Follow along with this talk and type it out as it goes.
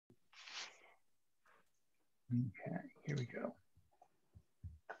Okay, here we go.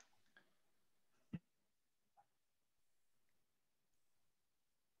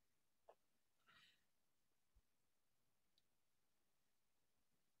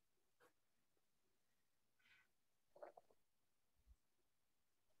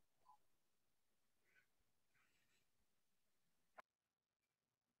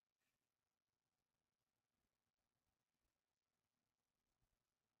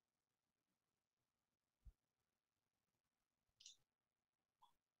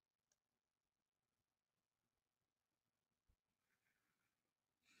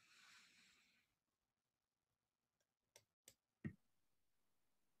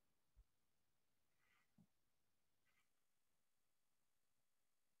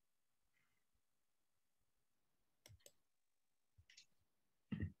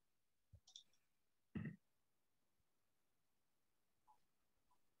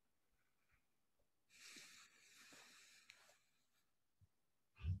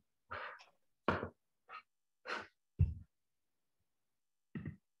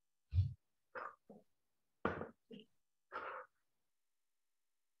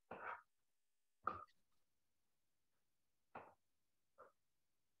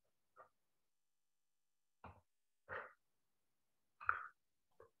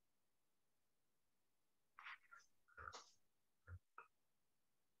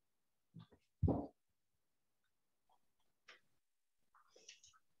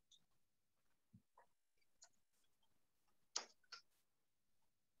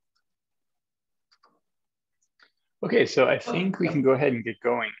 Okay, so I think we can go ahead and get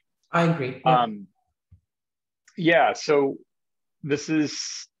going. I agree. Yeah. Yeah, so this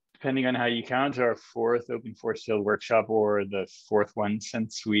is, depending on how you count, our fourth Open Force Field workshop, or the fourth one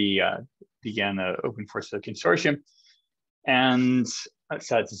since we began the Open Force Field Consortium. And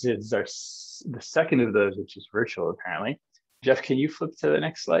sad to say, this is the second of those, which is virtual, apparently. Jeff, can you flip to the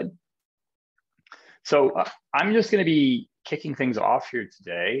next slide? So I'm just going to be kicking things off here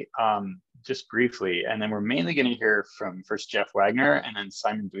today, just briefly, and then we're mainly going to hear from first Jeff Wagner and then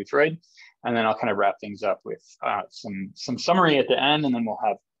Simon Boothroyd, and then I'll kind of wrap things up with some summary at the end, and then we'll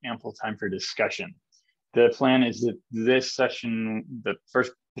have ample time for discussion. The plan is that this session, the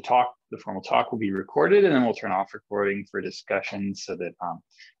formal talk will be recorded, and then we'll turn off recording for discussion so that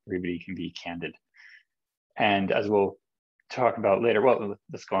everybody can be candid. And as we'll talk about later, well,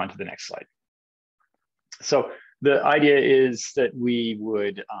 let's go on to the next slide. So the idea is that we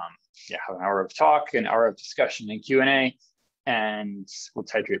would have an hour of talk, an hour of discussion and Q&A, and we'll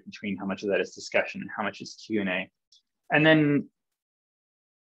titrate between how much of that is discussion and how much is Q&A. And then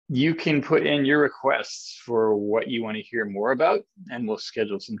you can put in your requests for what you want to hear more about, and we'll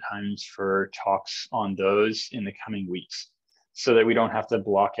schedule some times for talks on those in the coming weeks so that we don't have to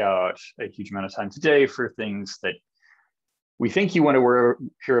block out a huge amount of time today for things that we think you want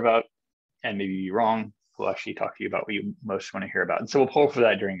to hear about and maybe be wrong. We'll actually talk to you about what you most want to hear about. And so we'll poll for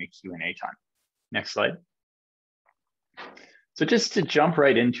that during the Q&A time. Next slide. So just to jump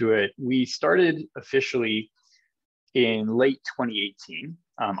right into it, we started officially in late 2018,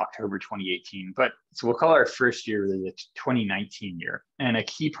 October 2018, but so we'll call our first year the 2019 year. And a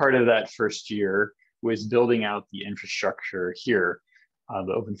key part of that first year was building out the infrastructure here,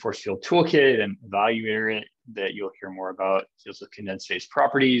 the Open Force Field Toolkit and Evaluator that you'll hear more about, deals with condensed phase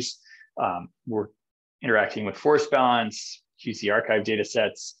properties. We're interacting with force balance, QC archive data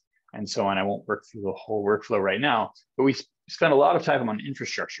sets, and so on. I won't work through the whole workflow right now, but we spent a lot of time on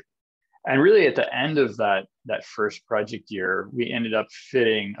infrastructure. And really at the end of that first project year, we ended up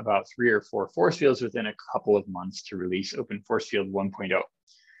fitting about 3 or 4 force fields within a couple of months to release Open Force Field 1.0.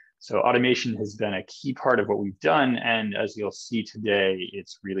 So automation has been a key part of what we've done. And as you'll see today,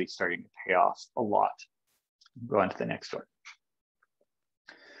 it's really starting to pay off a lot. Go on to the next one.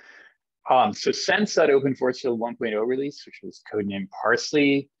 So since that Open Force Field 1.0 release, which was codenamed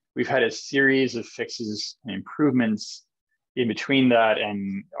Parsley, we've had a series of fixes and improvements in between that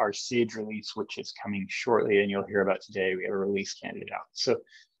and our Sage release, which is coming shortly, and you'll hear about today. We have a release candidate out. So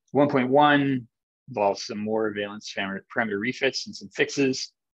 1.1 involves some more valence parameter refits and some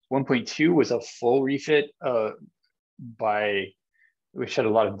fixes. 1.2 was a full refit which had a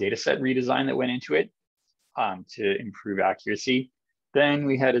lot of data set redesign that went into it to improve accuracy. Then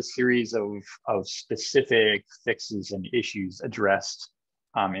we had a series of specific fixes and issues addressed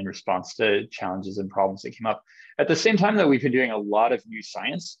in response to challenges and problems that came up. At the same time, though, we've been doing a lot of new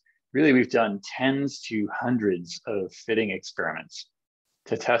science. Really, we've done tens to hundreds of fitting experiments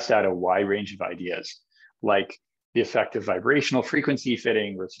to test out a wide range of ideas, like the effect of vibrational frequency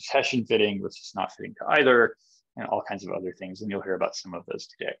fitting versus Hessian fitting versus not fitting to either, and all kinds of other things. And you'll hear about some of those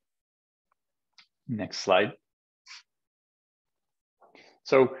today. Next slide.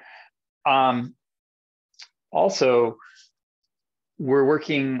 So also, we're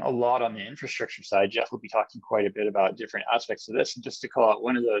working a lot on the infrastructure side. Jeff will be talking quite a bit about different aspects of this. And just to call out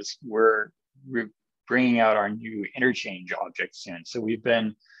one of those, we're bringing out our new interchange object soon. So we've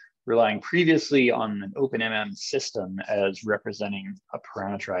been relying previously on an OpenMM system as representing a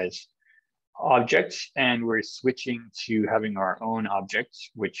parameterized object, and we're switching to having our own object,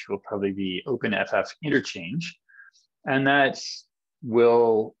 which will probably be OpenFF interchange. And that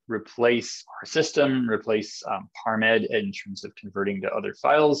will replace our system, replace ParMed in terms of converting to other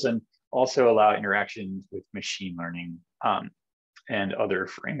files, and also allow interactions with machine learning and other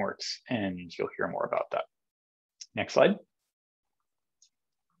frameworks. And you'll hear more about that. Next slide.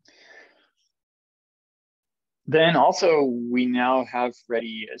 Then also, we now have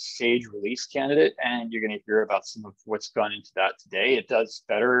ready a Sage release candidate, and you're going to hear about some of what's gone into that today. It does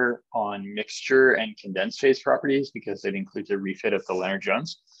better on mixture and condensed phase properties because it includes a refit of the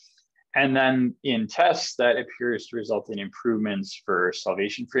Lennard-Jones. And then in tests, that appears to result in improvements for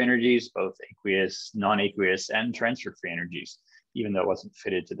solvation-free energies, both aqueous, non-aqueous, and transfer-free energies, even though it wasn't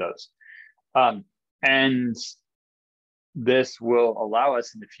fitted to those. And this will allow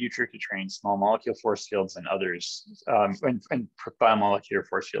us in the future to train small molecule force fields and others, and biomolecular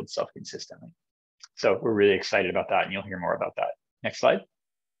force fields self-consistently. So we're really excited about that, and you'll hear more about that. Next slide.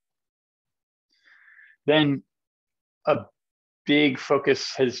 Then a big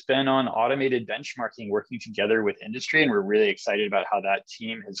focus has been on automated benchmarking, working together with industry, and we're really excited about how that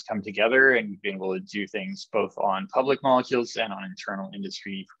team has come together and been able to do things both on public molecules and on internal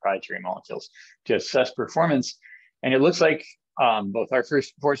industry proprietary molecules to assess performance. And it looks like both our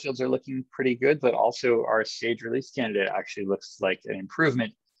first force fields are looking pretty good, but also our Sage release candidate actually looks like an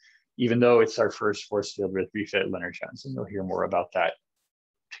improvement, even though it's our first force field with refit Lennard-Jones. And you'll hear more about that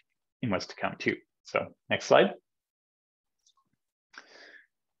in what's to come too. So next slide.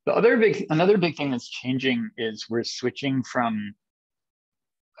 Another big thing that's changing is we're switching from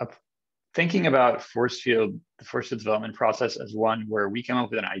thinking about the force field development process as one where we come up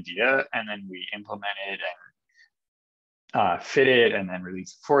with an idea and then we implement it and fit it and then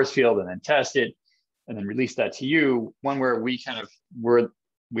release the force field and then test it and then release that to you. One where we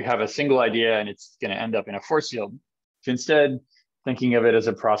have a single idea and it's going to end up in a force field. So instead, thinking of it as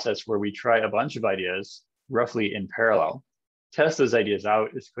a process where we try a bunch of ideas roughly in parallel, test those ideas out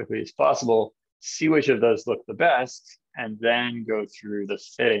as quickly as possible, see which of those look the best, and then go through the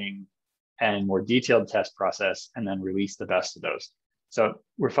fitting and more detailed test process and then release the best of those. So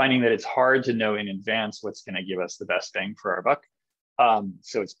we're finding that it's hard to know in advance what's going to give us the best bang for our buck.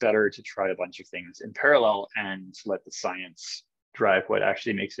 So it's better to try a bunch of things in parallel and let the science drive what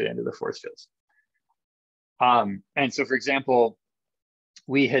actually makes it into the force fields. And so, for example,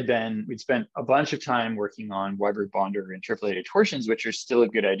 we'd spent a bunch of time working on Weiberg bonder interpolated torsions, which are still a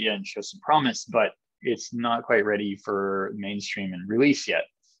good idea and show some promise, but it's not quite ready for mainstream and release yet.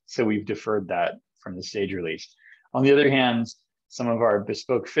 So we've deferred that from the Sage release. On the other hand, some of our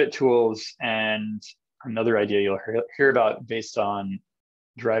bespoke fit tools and another idea you'll hear about based on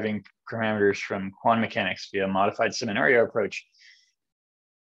driving parameters from quantum mechanics via modified scenario approach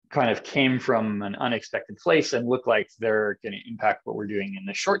kind of came from an unexpected place and look like they're going to impact what we're doing in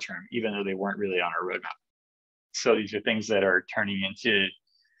the short term, even though they weren't really on our roadmap. So these are things that are turning into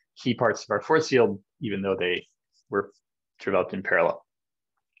key parts of our force field, even though they were developed in parallel.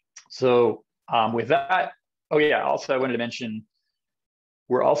 So with that, also I wanted to mention,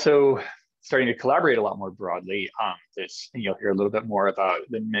 we're also starting to collaborate a lot more broadly on this, and you'll hear a little bit more about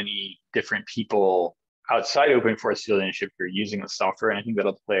the many different people outside Open Force Field Initiative who are using the software, and I think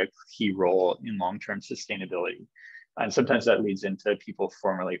that'll play a key role in long-term sustainability. And sometimes that leads into people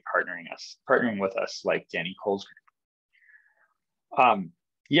formally partnering with us, like Danny Cole's group.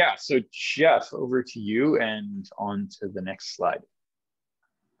 So Jeff, over to you and on to the next slide.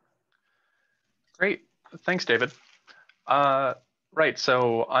 Great, thanks, David. Right,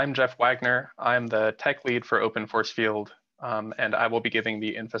 so I'm Jeff Wagner. I'm the tech lead for Open Force Field, and I will be giving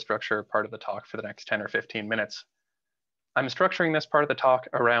the infrastructure part of the talk for the next 10 or 15 minutes. I'm structuring this part of the talk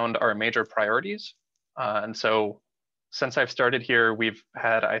around our major priorities. And so since I've started here, we've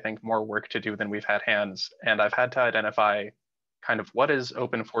had, I think, more work to do than we've had hands. And I've had to identify kind of what is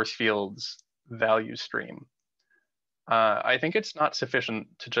Open Force Field's value stream. I think it's not sufficient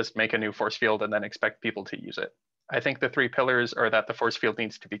to just make a new force field and then expect people to use it. I think the three pillars are that the force field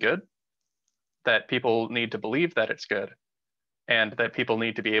needs to be good, that people need to believe that it's good, and that people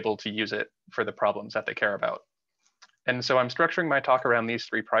need to be able to use it for the problems that they care about. And so I'm structuring my talk around these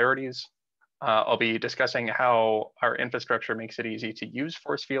three priorities. I'll be discussing how our infrastructure makes it easy to use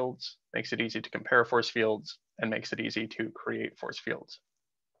force fields, makes it easy to compare force fields, and makes it easy to create force fields.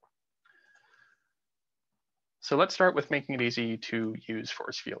 So let's start with making it easy to use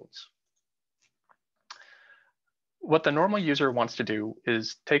force fields. What the normal user wants to do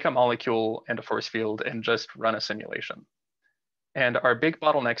is take a molecule and a force field and just run a simulation. And our big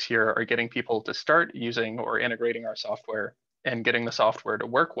bottlenecks here are getting people to start using or integrating our software and getting the software to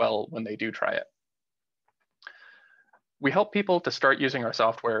work well when they do try it. We help people to start using our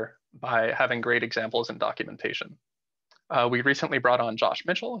software by having great examples and documentation. We recently brought on Josh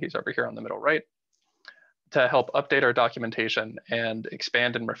Mitchell, he's over here on the middle right, to help update our documentation and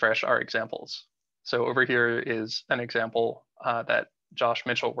expand and refresh our examples. So over here is an example that Josh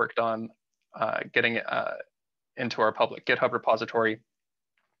Mitchell worked on getting into our public GitHub repository.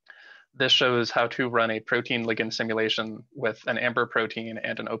 This shows how to run a protein ligand simulation with an amber protein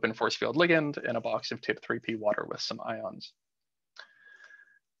and an open force field ligand in a box of tip3P water with some ions.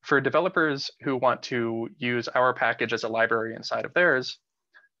 For developers who want to use our package as a library inside of theirs,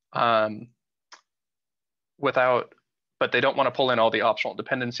 but they don't want to pull in all the optional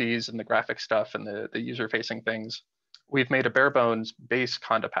dependencies and the graphic stuff and the user-facing things, we've made a bare bones base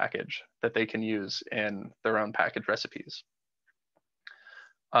conda package that they can use in their own package recipes.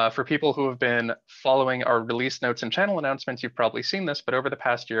 For people who have been following our release notes and channel announcements, you've probably seen this, but over the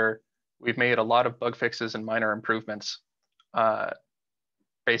past year, we've made a lot of bug fixes and minor improvements,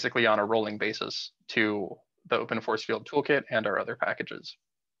 basically on a rolling basis to the Open Force Field Toolkit and our other packages.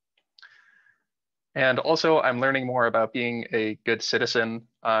 And also, I'm learning more about being a good citizen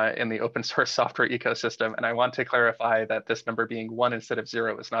in the open source software ecosystem. And I want to clarify that this number being 1 instead of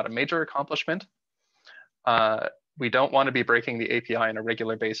 0 is not a major accomplishment. We don't want to be breaking the API on a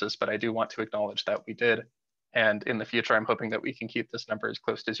regular basis, but I do want to acknowledge that we did. And in the future, I'm hoping that we can keep this number as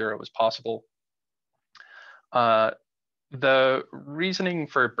close to 0 as possible. The reasoning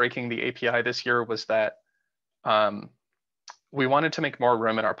for breaking the API this year was that we wanted to make more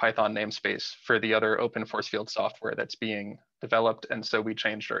room in our Python namespace for the other open force field software that's being developed. And so we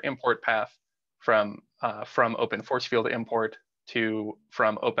changed our import path from open force field import to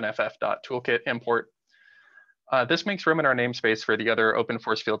from openff.toolkit import. This makes room in our namespace for the other open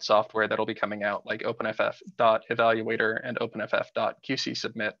force field software that'll be coming out, like openff.evaluator and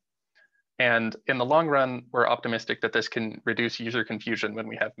openff.qcsubmit. And in the long run, we're optimistic that this can reduce user confusion when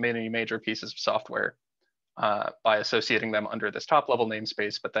we have many major pieces of software by associating them under this top level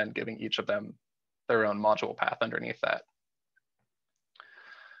namespace, but then giving each of them their own module path underneath that.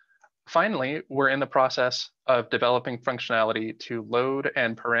 Finally, we're in the process of developing functionality to load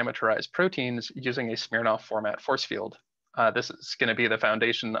and parameterize proteins using a Smirnov format force field. This is going to be the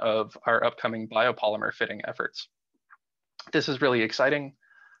foundation of our upcoming biopolymer fitting efforts. This is really exciting.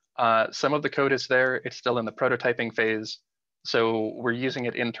 Some of the code is there. It's still in the prototyping phase. So we're using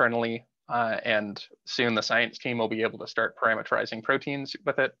it internally, and soon the science team will be able to start parameterizing proteins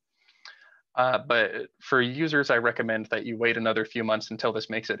with it. But for users, I recommend that you wait another few months until this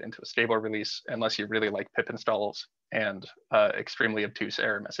makes it into a stable release, unless you really like pip installs and extremely obtuse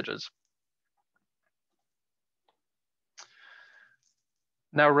error messages.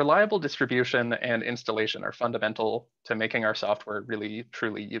 Now, reliable distribution and installation are fundamental to making our software really,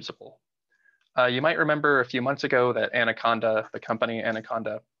 truly usable. You might remember a few months ago that Anaconda, the company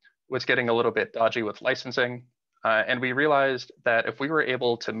Anaconda, was getting a little bit dodgy with licensing. And we realized that if we were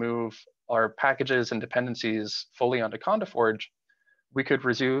able to move our packages and dependencies fully onto CondaForge, we could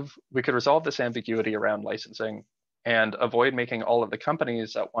resolve this ambiguity around licensing and avoid making all of the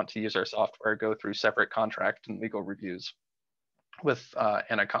companies that want to use our software go through separate contract and legal reviews with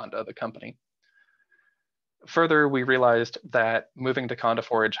Anaconda, the company. Further, we realized that moving to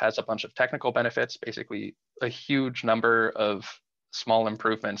CondaForge has a bunch of technical benefits, basically a huge number of small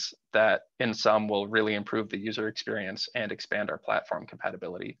improvements that in sum will really improve the user experience and expand our platform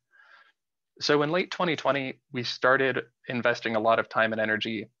compatibility. So in late 2020, we started investing a lot of time and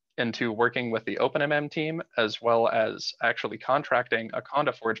energy into working with the OpenMM team, as well as actually contracting a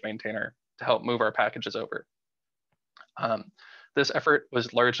CondaForge maintainer to help move our packages over. This effort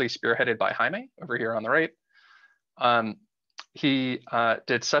was largely spearheaded by Jaime over here on the right. He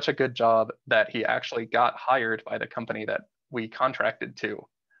did such a good job that he actually got hired by the company that we contracted to.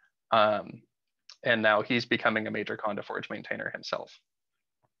 And now he's becoming a major CondaForge maintainer himself.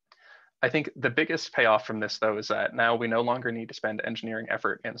 I think the biggest payoff from this, though, is that now we no longer need to spend engineering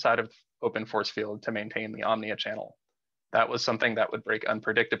effort inside of Open Force Field to maintain the Omnia channel. That was something that would break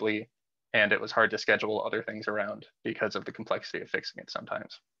unpredictably, and it was hard to schedule other things around because of the complexity of fixing it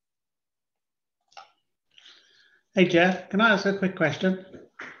sometimes. Hey, Jeff, can I ask a quick question?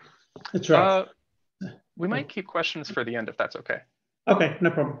 It's right. We might keep questions for the end if that's okay. Okay, no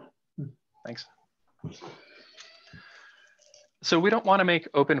problem. Thanks. So we don't want to make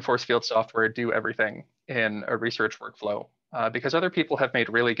open force field software do everything in a research workflow because other people have made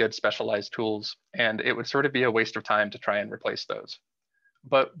really good specialized tools, and it would sort of be a waste of time to try and replace those.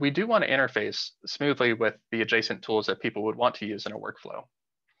 But we do want to interface smoothly with the adjacent tools that people would want to use in a workflow.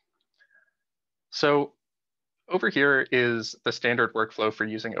 So over here is the standard workflow for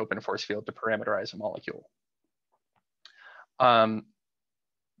using open force field to parameterize a molecule.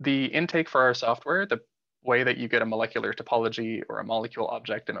 The intake for our software, the way that you get a molecular topology or a molecule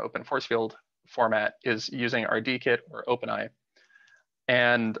object in open force field format is using our DKit or OpenEye.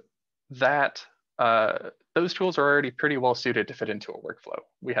 And that those tools are already pretty well suited to fit into a workflow.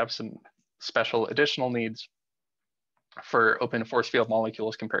 We have some special additional needs for open force field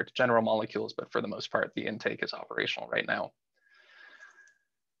molecules compared to general molecules, but for the most part, the intake is operational right now.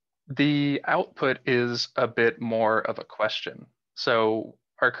 The output is a bit more of a question. So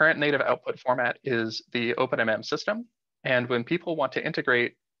our current native output format is the OpenMM system. And when people want to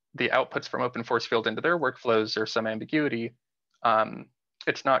integrate the outputs from open force field into their workflows, there's some ambiguity.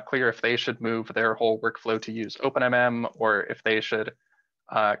 It's not clear if they should move their whole workflow to use OpenMM or if they should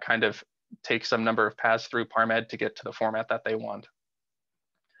kind of take some number of paths through PARMED to get to the format that they want.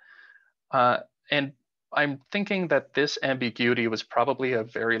 And I'm thinking that this ambiguity was probably a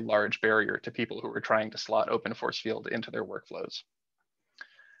very large barrier to people who were trying to slot open force field into their workflows.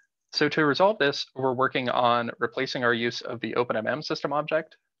 So to resolve this, we're working on replacing our use of the OpenMM system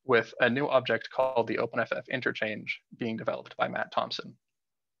object with a new object called the OpenFF interchange being developed by Matt Thompson.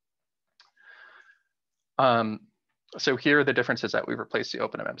 So here are the differences that we've replaced the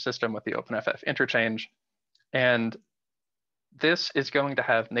OpenMM system with the OpenFF interchange. And this is going to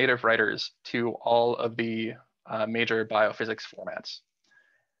have native writers to all of the major biophysics formats.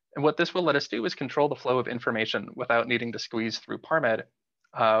 And what this will let us do is control the flow of information without needing to squeeze through PARMED,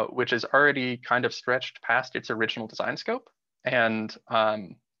 which is already kind of stretched past its original design scope and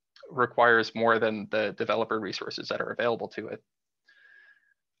requires more than the developer resources that are available to it.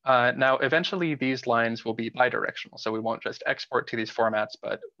 Now, eventually, these lines will be bidirectional. So we won't just export to these formats,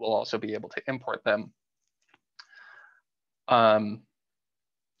 but we'll also be able to import them.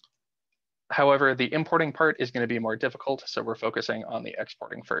 However, the importing part is going to be more difficult, so we're focusing on the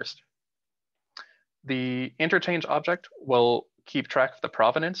exporting first. The interchange object will keep track of the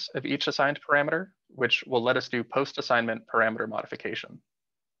provenance of each assigned parameter, which will let us do post-assignment parameter modification.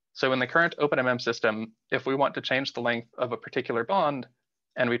 So in the current OpenMM system, if we want to change the length of a particular bond,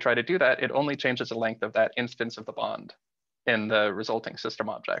 and we try to do that, it only changes the length of that instance of the bond in the resulting system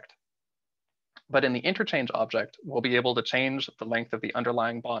object. But in the interchange object, we'll be able to change the length of the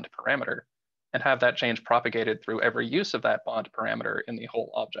underlying bond parameter and have that change propagated through every use of that bond parameter in the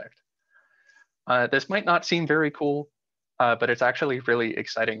whole object. This might not seem very cool, but it's actually really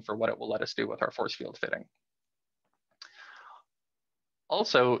exciting for what it will let us do with our force field fitting.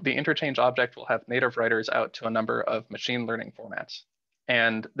 Also, the interchange object will have native writers out to a number of machine learning formats.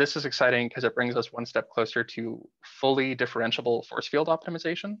 And this is exciting because it brings us one step closer to fully differentiable force field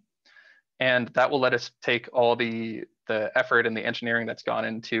optimization. And that will let us take all the effort and the engineering that's gone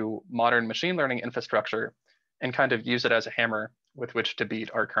into modern machine learning infrastructure and kind of use it as a hammer with which to beat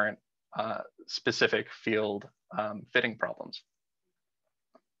our current specific field fitting problems.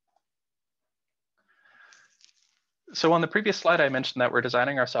 So on the previous slide, I mentioned that we're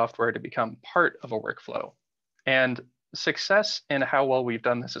designing our software to become part of a workflow. And success in how well we've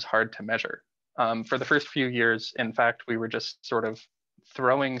done this is hard to measure. For the first few years, in fact, we were just sort of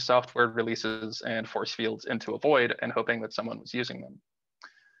throwing software releases and force fields into a void and hoping that someone was using them.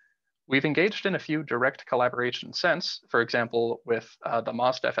 We've engaged in a few direct collaborations since, for example, with the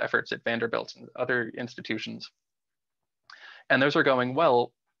MOSDEF efforts at Vanderbilt and other institutions. And those are going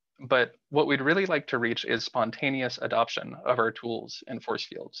well, but what we'd really like to reach is spontaneous adoption of our tools and force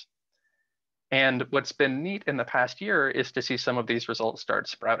fields. And what's been neat in the past year is to see some of these results start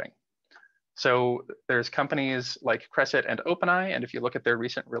sprouting. So there's companies like Crescit and OpenEye, and if you look at their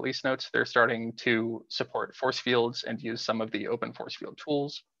recent release notes, they're starting to support force fields and use some of the open force field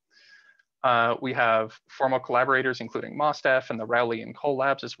tools. We have formal collaborators, including MOSDEF and the Rowley and Cole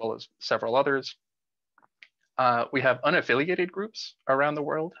labs, as well as several others. We have unaffiliated groups around the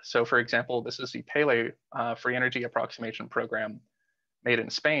world. So for example, this is the PELE Free Energy Approximation Program made in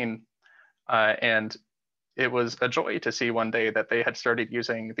Spain. And it was a joy to see one day that they had started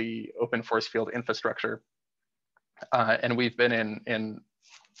using the open force field infrastructure. And we've been in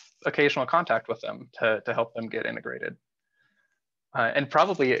occasional contact with them to help them get integrated. And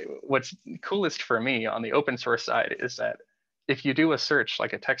probably what's coolest for me on the open source side is that if you do a search,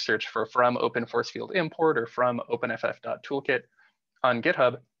 like a text search for from open force field import or from openff.toolkit on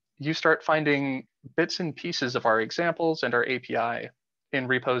GitHub, you start finding bits and pieces of our examples and our API in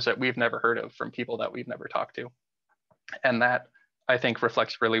repos that we've never heard of from people that we've never talked to. And that, I think,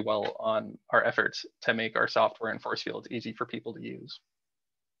 reflects really well on our efforts to make our software and force fields easy for people to use.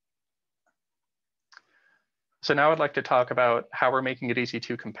 So now I'd like to talk about how we're making it easy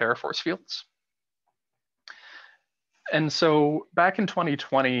to compare force fields. And so back in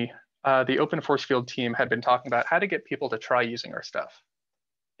 2020, the open force field team had been talking about how to get people to try using our stuff.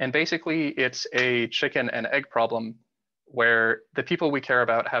 And basically, it's a chicken and egg problem where the people we care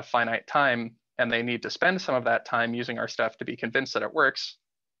about have finite time and they need to spend some of that time using our stuff to be convinced that it works,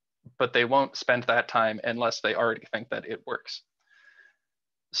 but they won't spend that time unless they already think that it works.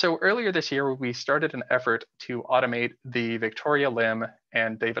 So earlier this year, we started an effort to automate the Victoria Lim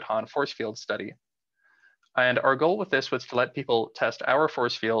and David Hahn force field study. And our goal with this was to let people test our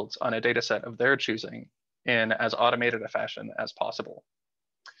force fields on a data set of their choosing in as automated a fashion as possible.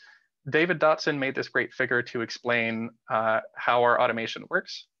 David Dotson made this great figure to explain how our automation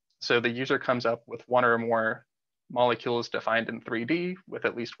works. So the user comes up with one or more molecules defined in 3D with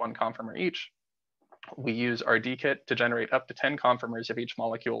at least one conformer each. We use our dkit to generate up to 10 conformers of each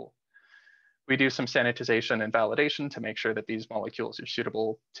molecule. We do some sanitization and validation to make sure that these molecules are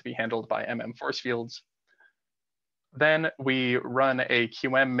suitable to be handled by force fields. Then we run a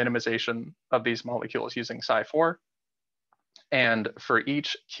QM minimization of these molecules using Sci4. And for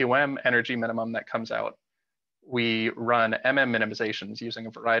each QM energy minimum that comes out, we run minimizations using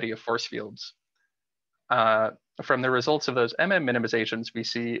a variety of force fields. From the results of those minimizations, we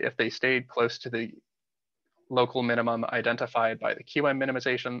see if they stayed close to the local minimum identified by the QM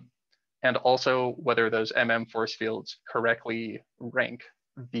minimization, and also whether those force fields correctly rank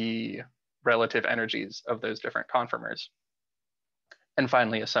the relative energies of those different conformers. And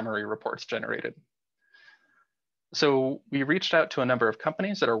finally, a summary report's generated. So we reached out to a number of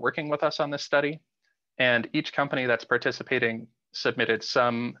companies that are working with us on this study, and each company that's participating submitted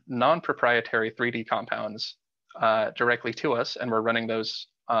some non-proprietary 3D compounds directly to us, and we're running those.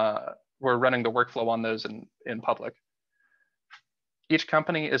 We're running the workflow on those in public. Each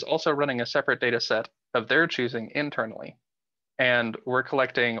company is also running a separate data set of their choosing internally, and we're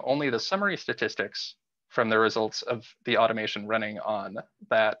collecting only the summary statistics from the results of the automation running on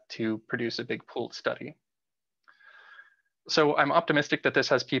that to produce a big pooled study. So I'm optimistic that this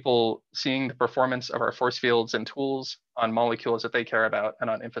has people seeing the performance of our force fields and tools on molecules that they care about and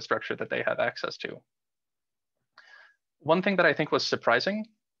on infrastructure that they have access to. One thing that I think was surprising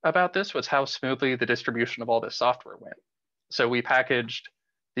about this was how smoothly the distribution of all this software went. So we packaged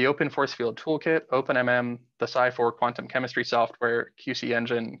the Open Force Field Toolkit, OpenMM, the Sci4 quantum chemistry software, QC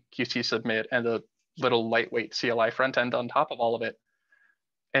Engine, QC Submit, and a little lightweight CLI front end on top of all of it.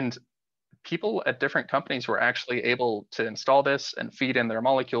 And people at different companies were actually able to install this and feed in their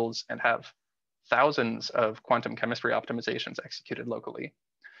molecules and have thousands of quantum chemistry optimizations executed locally.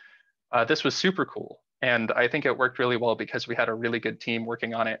 This was super cool. And I think it worked really well because we had a really good team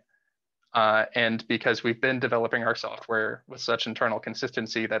working on it. And because we've been developing our software with such internal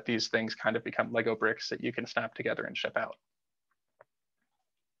consistency that these things kind of become Lego bricks that you can snap together and ship out.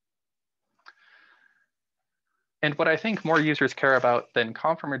 And what I think more users care about than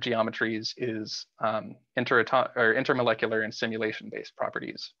conformer geometries is intermolecular and simulation-based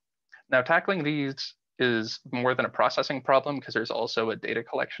properties. Now, tackling these is more than a processing problem because there's also a data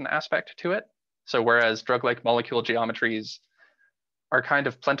collection aspect to it. So whereas drug-like molecule geometries are kind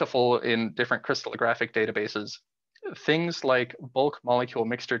of plentiful in different crystallographic databases, things like bulk molecule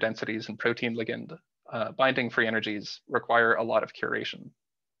mixture densities and protein ligand binding free energies require a lot of curation.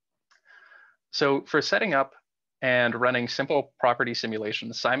 So for setting up and running simple property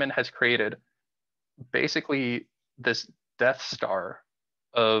simulations, Simon has created basically this Death Star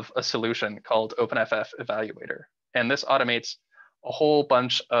of a solution called OpenFF Evaluator. And this automates a whole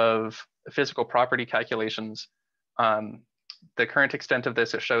bunch of physical property calculations. The current extent of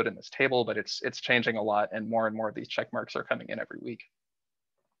this is showed in this table, but it's changing a lot, and more of these check marks are coming in every week.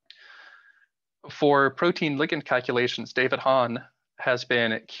 For protein ligand calculations, David Hahn has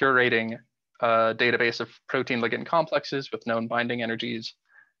been curating a database of protein ligand complexes with known binding energies,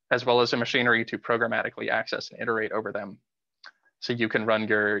 as well as a machinery to programmatically access and iterate over them. So you can run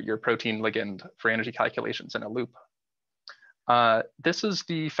your protein ligand for energy calculations in a loop. This is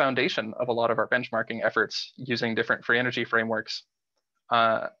the foundation of a lot of our benchmarking efforts using different free energy frameworks.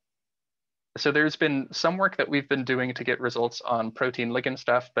 So there's been some work that we've been doing to get results on protein ligand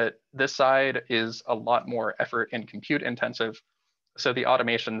stuff, but this side is a lot more effort and compute intensive. So the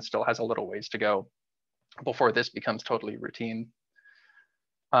automation still has a little ways to go before this becomes totally routine.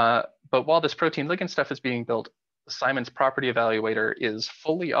 But while this protein ligand stuff is being built, Simon's property evaluator is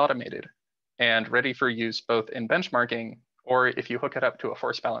fully automated and ready for use both in benchmarking, or if you hook it up to a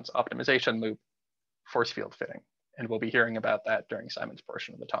force balance optimization loop, force field fitting. And we'll be hearing about that during Simon's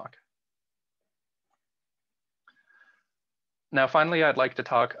portion of the talk. Now, finally, I'd like to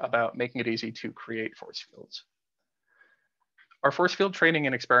talk about making it easy to create force fields. Our force field training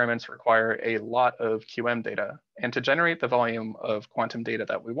and experiments require a lot of QM data, and to generate the volume of quantum data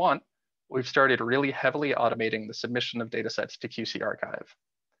that we want, we've started really heavily automating the submission of datasets to QC Archive.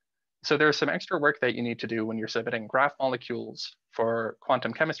 So there's some extra work that you need to do when you're submitting graph molecules for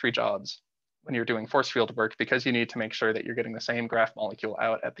quantum chemistry jobs, when you're doing force field work, because you need to make sure that you're getting the same graph molecule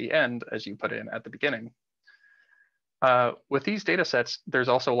out at the end as you put in at the beginning. With these datasets, there's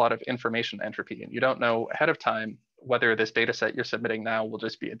also a lot of information entropy, and you don't know ahead of time whether this dataset you're submitting now will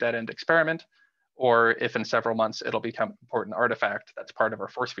just be a dead-end experiment, or if in several months it'll become an important artifact that's part of our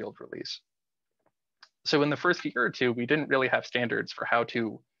force field release. So in the first year or two, we didn't really have standards for how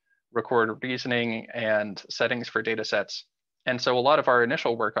to record reasoning and settings for datasets. And so a lot of our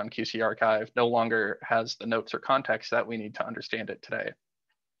initial work on QC Archive no longer has the notes or context that we need to understand it today.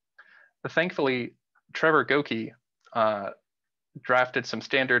 But thankfully, Trevor Goki drafted some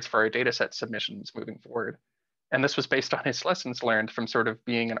standards for our dataset submissions moving forward. And this was based on his lessons learned from sort of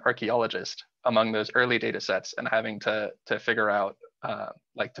being an archaeologist among those early datasets and having to figure out,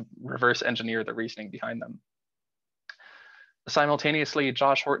 like to reverse engineer the reasoning behind them. Simultaneously,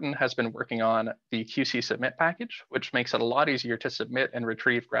 Josh Horton has been working on the QC submit package, which makes it a lot easier to submit and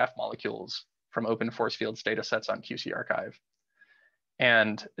retrieve graph molecules from open force fields datasets on QC Archive.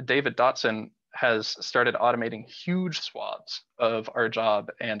 And David Dotson has started automating huge swaths of our job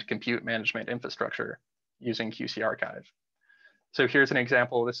and compute management infrastructure using QC Archive. So here's an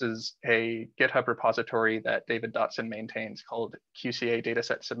example. This is a GitHub repository that David Dotson maintains called QCA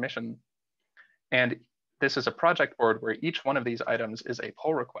Dataset Submission. And this is a project board where each one of these items is a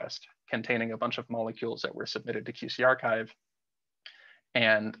pull request containing a bunch of molecules that were submitted to QC Archive.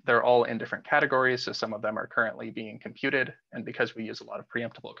 And they're all in different categories. So some of them are currently being computed. And because we use a lot of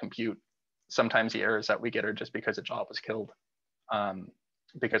preemptible compute, sometimes the errors that we get are just because a job was killed,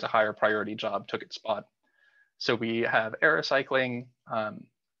 because a higher priority job took its spot. So we have error cycling.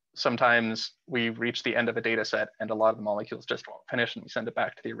 Sometimes we reach the end of a data set and a lot of the molecules just won't finish, and we send it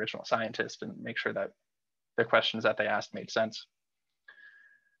back to the original scientist and make sure that the questions that they asked made sense.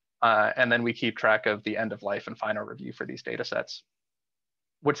 And then we keep track of the end of life and final review for these data sets.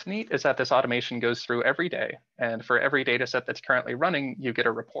 What's neat is that this automation goes through every day. And for every data set that's currently running, you get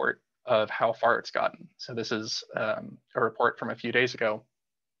a report of how far it's gotten. So this is a report from a few days ago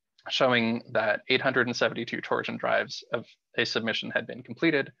showing that 872 Trojan drives of a submission had been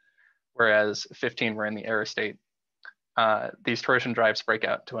completed, whereas 15 were in the error state. These Trojan drives break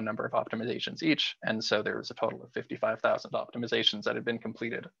out to a number of optimizations each. And so there was a total of 55,000 optimizations that had been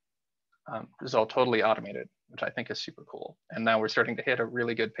completed. This is all totally automated, which I think is super cool. And now we're starting to hit a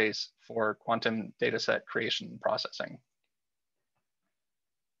really good pace for quantum dataset creation and processing.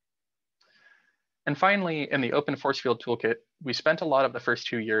 And finally, in the Open Force Field Toolkit, we spent a lot of the first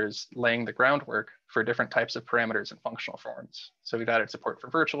 2 years laying the groundwork for different types of parameters and functional forms. So we've added support for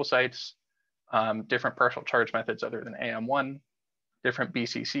virtual sites, different partial charge methods other than AM1, different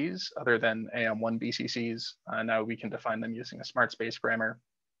BCCs other than AM1 BCCs. Now we can define them using a smart space grammar.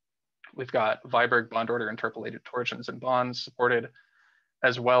 We've got Viberg bond order interpolated torsions and bonds supported,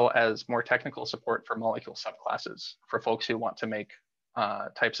 as well as more technical support for molecule subclasses for folks who want to make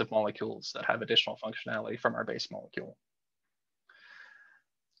types of molecules that have additional functionality from our base molecule.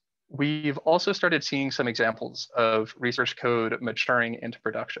 We've also started seeing some examples of research code maturing into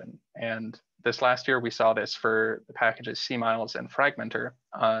production. And this last year, we saw this for the packages CMiles and Fragmenter.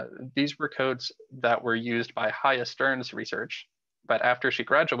 These were codes that were used by Haya Stern's research, but after she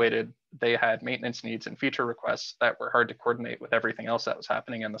graduated, they had maintenance needs and feature requests that were hard to coordinate with everything else that was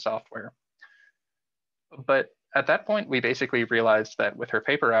happening in the software. But at that point, we basically realized that with her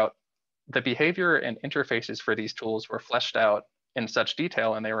paper out, the behavior and interfaces for these tools were fleshed out in such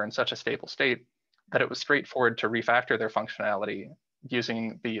detail and they were in such a stable state that it was straightforward to refactor their functionality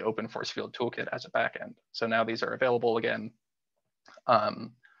using the Open Force Field Toolkit as a backend. So now these are available again.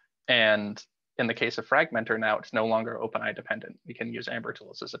 And in the case of Fragmenter, now it's no longer OpenEye dependent. We can use Amber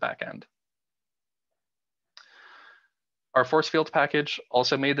tools as a backend. Our force fields package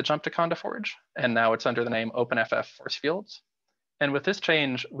also made the jump to Conda Forge, and now it's under the name OpenFF Force Fields. And with this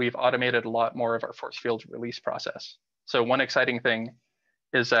change, we've automated a lot more of our force fields release process. So one exciting thing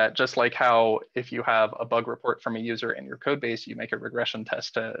is that just like how if you have a bug report from a user in your code base, you make a regression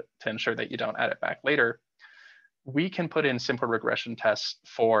test to ensure that you don't add it back later, we can put in simple regression tests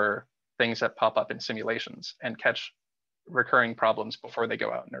for things that pop up in simulations and catch recurring problems before they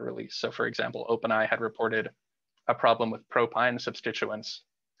go out in a release. So for example, OpenEye had reported a problem with propine substituents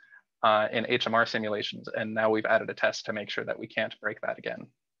in HMR simulations, and now we've added a test to make sure that we can't break that again.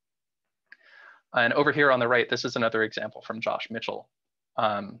 And over here on the right, this is another example from Josh Mitchell,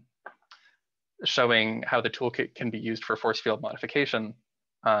 showing how the toolkit can be used for force field modification,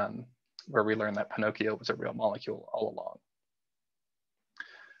 where we learned that Pinocchio was a real molecule all along.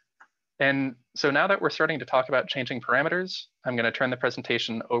 And so now that we're starting to talk about changing parameters, I'm going to turn the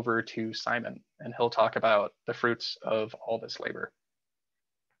presentation over to Simon, and he'll talk about the fruits of all this labor.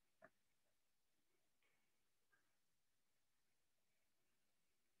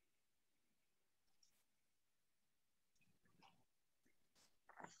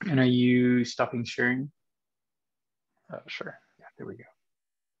 And are you stopping sharing? Sure. Yeah, there we go.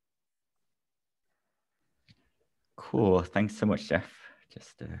 Cool. Thanks so much, Jeff.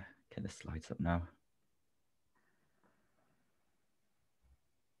 Just get the slides up now.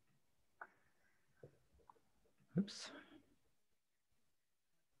 Oops.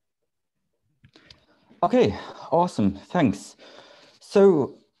 Okay, awesome. Thanks.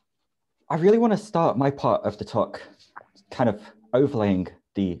 So I really want to start my part of the talk kind of overlaying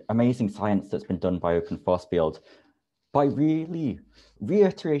the amazing science that's been done by Open Force Field by really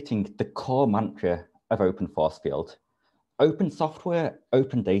reiterating the core mantra of Open Force Field: open software,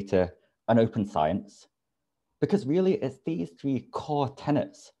 open data, and open science. Because really it's these three core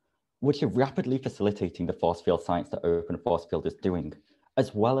tenets which are rapidly facilitating the force field science that Open Force Field is doing,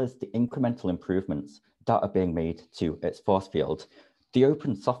 as well as the incremental improvements that are being made to its force field. The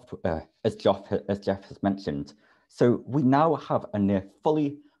open software, as Jeff has mentioned, so we now have a near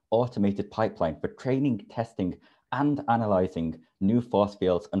fully automated pipeline for training, testing, and analyzing new force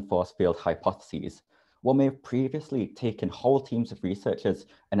fields and force field hypotheses. What may have previously taken whole teams of researchers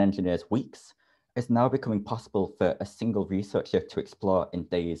and engineers weeks is now becoming possible for a single researcher to explore in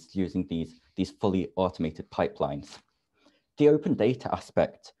days using these fully automated pipelines. The open data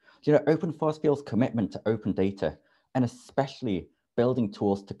aspect, Open Force Field's commitment to open data, and especially building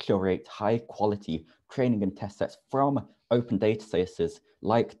tools to curate high quality training and test sets from open data sources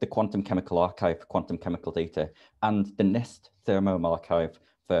like the Quantum Chemical Archive for quantum chemical data and the NIST Thermome Archive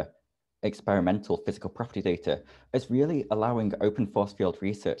for experimental physical property data, is really allowing Open Force Field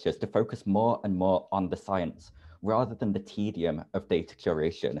researchers to focus more and more on the science rather than the tedium of data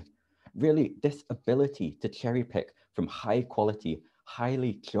curation. Really, this ability to cherry pick from high quality,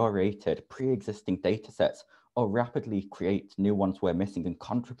 highly curated pre-existing data sets or rapidly create new ones we're missing and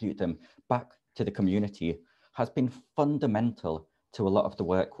contribute them back to the community has been fundamental to a lot of the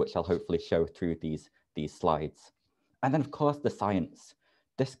work, which I'll hopefully show through these slides. And then of course, the science.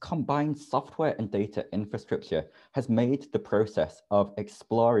 This combined software and data infrastructure has made the process of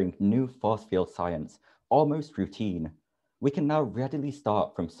exploring new force field science almost routine. We can now readily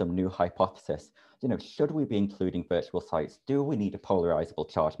start from some new hypothesis. Should we be including virtual sites? Do we need a polarizable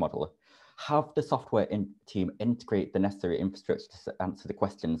charge model? Have the software team integrate the necessary infrastructure to answer the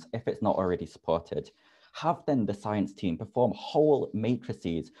questions if it's not already supported. Have then the science team perform whole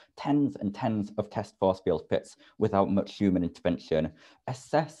matrices, tens and tens of test force field fits without much human intervention.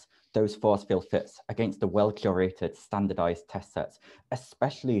 Assess those force field fits against the well-curated standardized test sets,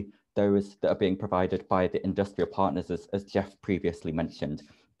 especially those that are being provided by the industrial partners, as Jeff previously mentioned.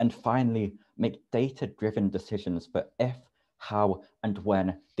 And finally, make data-driven decisions for if, how, and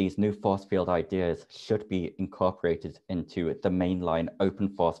when these new force field ideas should be incorporated into the mainline open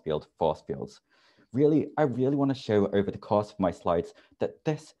force fields. Really, I really want to show over the course of my slides that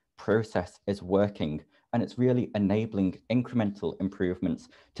this process is working, and it's really enabling incremental improvements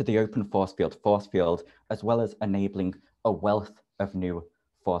to the open force field, as well as enabling a wealth of new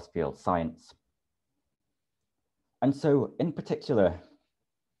force field science. And so in particular,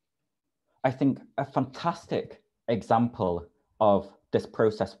 I think a fantastic example of this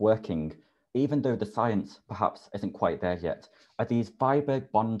process working, even though the science perhaps isn't quite there yet, are these Viberg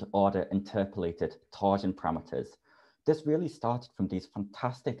bond order interpolated torsion parameters. This really started from these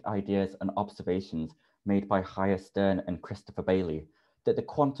fantastic ideas and observations made by Haya Stern and Christopher Bailey, that the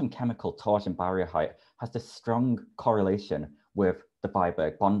quantum chemical torsion barrier height has this strong correlation with the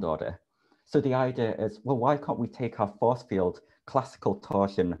Viberg bond order. So the idea is, well, why can't we take our force field classical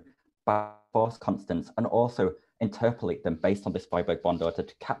torsion force constants and also interpolate them based on this Viberg bond order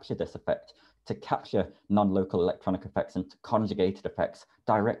to capture this effect, to capture non-local electronic effects and conjugated effects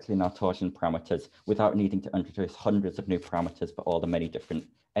directly in our torsion parameters without needing to introduce hundreds of new parameters for all the many different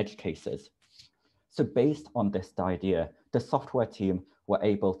edge cases. So based on this idea, the software team were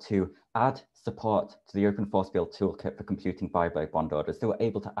able to add support to the open force field toolkit for computing bi-blade bond orders. They were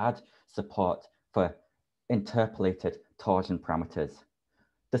able to add support for interpolated torsion parameters.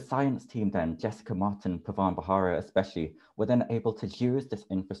 The science team then, Jessica Martin, Pavan Bahara especially, were then able to use this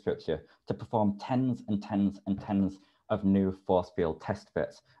infrastructure to perform tens and tens and tens of new force field test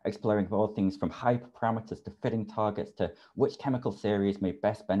fits, exploring all things from hyperparameters to fitting targets to which chemical series may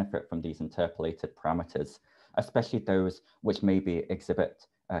best benefit from these interpolated parameters, especially those which maybe exhibit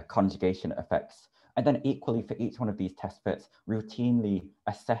conjugation effects. And then equally for each one of these test fits, routinely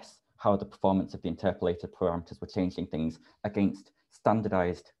assess how the performance of the interpolated parameters were changing things against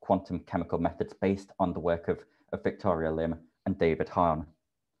standardized quantum chemical methods based on the work of Victoria Lim and David Hahn.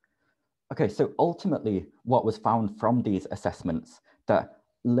 Okay, so ultimately what was found from these assessments that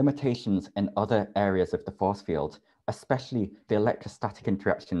limitations in other areas of the force field, especially the electrostatic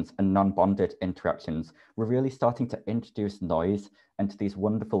interactions and non-bonded interactions, were really starting to introduce noise into these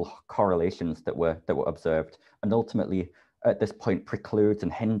wonderful correlations that were observed, and ultimately at this point precludes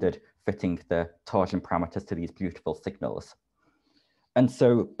and hindered fitting the torsion parameters to these beautiful signals. And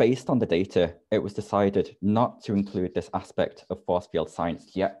so based on the data, it was decided not to include this aspect of force field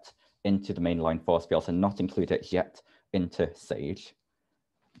science yet into the mainline force fields and not include it yet into SAGE.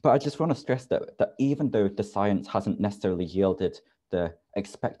 But I just want to stress that even though the science hasn't necessarily yielded the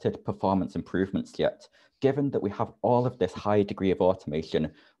expected performance improvements yet, given that we have all of this high degree of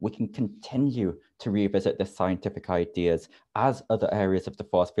automation, we can continue to revisit the scientific ideas as other areas of the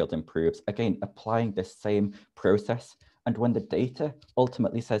force field improves, again, applying this same process. And when the data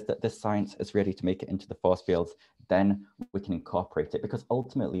ultimately says that this science is ready to make it into the force fields, then we can incorporate it, because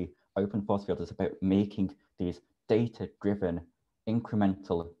ultimately open force field is about making these data-driven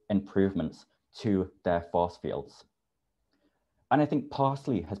incremental improvements to their force fields. And I think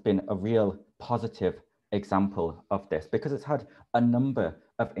Parsley has been a real positive example of this because it's had a number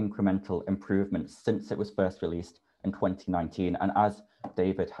of incremental improvements since it was first released in 2019. And as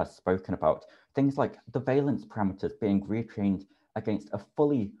David has spoken about, things like the valence parameters being retrained against a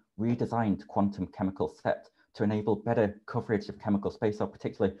fully redesigned quantum chemical set to enable better coverage of chemical space, or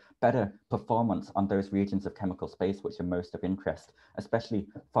particularly better performance on those regions of chemical space which are most of interest, especially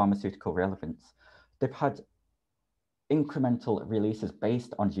pharmaceutical relevance. They've had incremental releases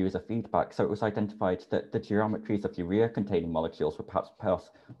based on user feedback. So it was identified that the geometries of urea-containing molecules were perhaps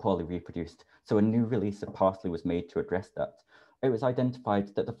poorly reproduced. So a new release of Parsley was made to address that. It was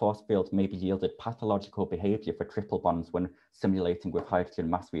identified that the force field maybe yielded pathological behavior for triple bonds when simulating with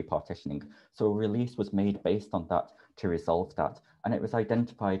hydrogen mass repartitioning. So a release was made based on that to resolve that. And it was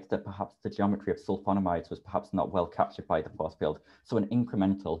identified that perhaps the geometry of sulfonamides was perhaps not well captured by the force field. So an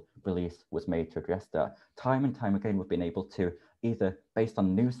incremental release was made to address that. Time and time again, we've been able to either based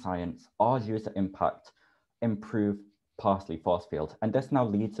on new science or user impact, improve Parsley force field. And this now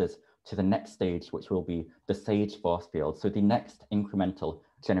leads us to the next stage, which will be the SAGE force field. So the next incremental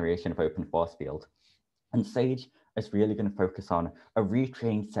generation of open force field. And SAGE is really going to focus on a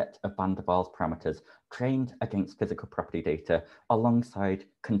retrained set of van der Waals parameters trained against physical property data alongside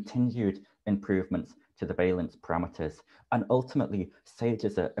continued improvements to the valence parameters. And ultimately, SAGE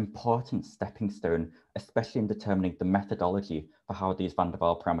is an important stepping stone, especially in determining the methodology for how these van der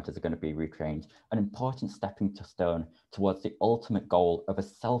Waals parameters are going to be retrained, an important stepping stone towards the ultimate goal of a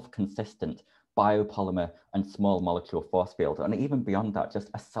self-consistent biopolymer and small molecule force field. And even beyond that, just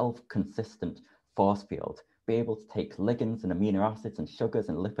a self-consistent force field, be able to take ligands and amino acids and sugars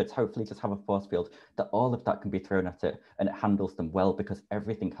and lipids, hopefully just have a force field that all of that can be thrown at it and it handles them well because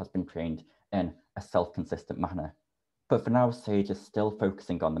everything has been trained in a self-consistent manner. But for now, SAGE is still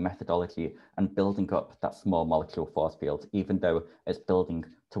focusing on the methodology and building up that small molecule force field, even though it's building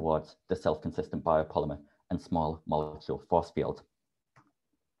towards the self-consistent biopolymer and small molecule force field.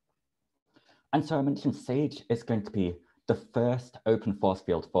 And so I mentioned SAGE is going to be the first open force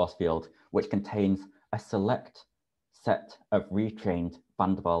field which contains a select set of retrained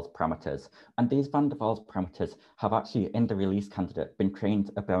van der Waals parameters. And these van der Waals parameters have actually, in the release candidate, been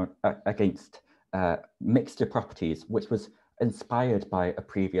trained against mixture properties, which was inspired by a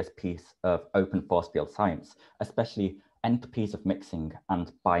previous piece of open force field science, especially entropies of mixing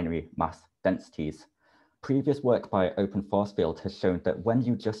and binary mass densities. Previous work by open force field has shown that when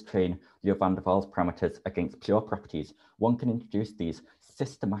you just train your van der Waals parameters against pure properties, one can introduce these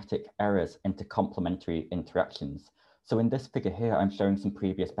systematic errors into complementary interactions. So in this figure here, I'm showing some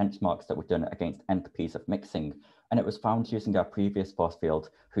previous benchmarks that were done against entities of mixing. And it was found using our previous force field,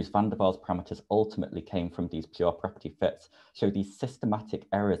 whose van der Waals parameters ultimately came from these pure property fits, show these systematic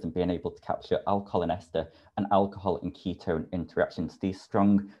errors in being able to capture alcohol and ester and alcohol and ketone interactions, these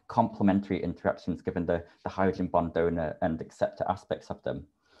strong complementary interactions given the hydrogen bond donor and acceptor aspects of them.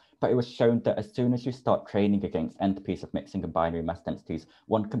 But it was shown that as soon as you start training against entities of mixing and binary mass densities,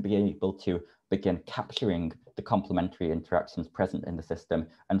 one can be able to begin capturing the complementary interactions present in the system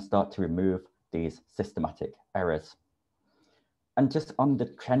and start to remove these systematic errors. And just on the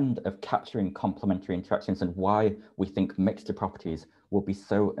trend of capturing complementary interactions and why we think mixture properties will be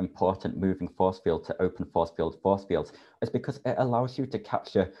so important moving force field to open force fields is because it allows you to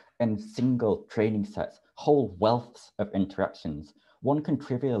capture in single training sets whole wealths of interactions. One can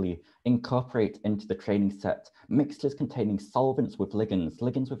trivially incorporate into the training set mixtures containing solvents with ligands,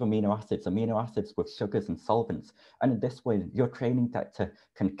 ligands with amino acids with sugars and solvents. And in this way, your training data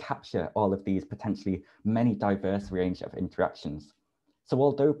can capture all of these potentially many diverse range of interactions. So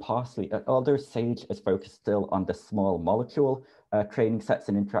although SAGE is focused still on the small molecule training sets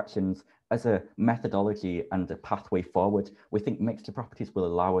and interactions, as a methodology and a pathway forward, we think mixture properties will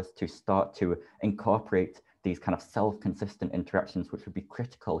allow us to start to incorporate these kind of self-consistent interactions, which would be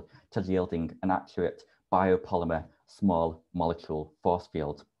critical to yielding an accurate biopolymer small molecule force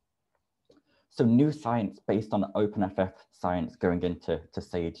field. So new science based on OpenFF science going into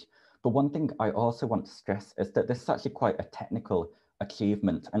SAGE. But one thing I also want to stress is that this is actually quite a technical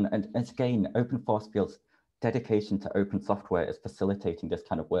achievement. And again, open force fields dedication to open software is facilitating this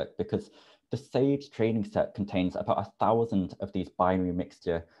kind of work, because the SAGE training set contains about 1,000 of these binary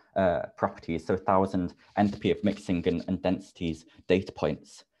mixture properties, so 1,000 entropy of mixing and densities data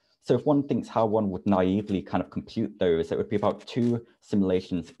points. So if one thinks how one would naively kind of compute those, it would be about 2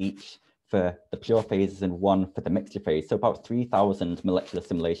 simulations each for the pure phases and 1 for the mixture phase. So about 3,000 molecular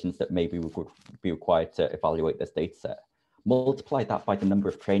simulations that maybe would be required to evaluate this data set. Multiply that by the number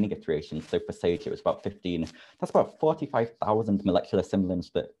of training iterations. So for SAGE, it was about 15. That's about 45,000 molecular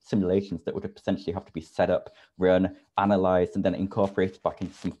simulations that would essentially have to be set up, run, analyzed, and then incorporated back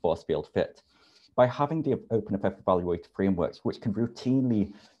into some force field fit. By having the OpenFF evaluator frameworks, which can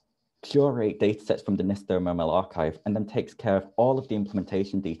routinely curate datasets from the NIST OML archive and then takes care of all of the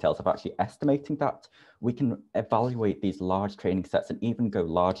implementation details of actually estimating that, we can evaluate these large training sets and even go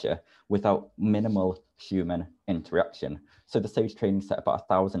larger without minimal human interaction. So the SAGE training set about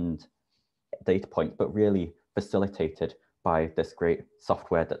 1,000 data points, but really facilitated by this great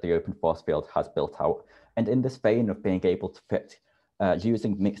software that the open force field has built out. And in this vein of being able to fit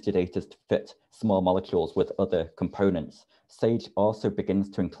using mixture data to fit small molecules with other components, SAGE also begins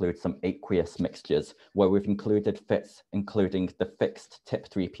to include some aqueous mixtures, where we've included fits, including the fixed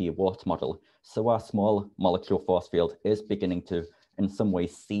TIP3P water model. So our small molecule force field is beginning to, in some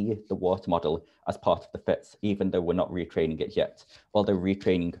ways, see the water model as part of the fits, even though we're not retraining it yet, although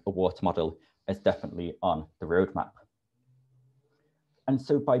retraining a water model is definitely on the roadmap. And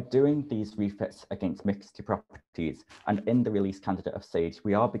so by doing these refits against mixture properties and in the release candidate of SAGE,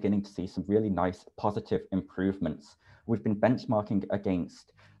 we are beginning to see some really nice positive improvements. We've been benchmarking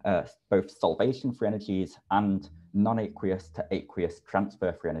against both solvation free energies and non-aqueous to aqueous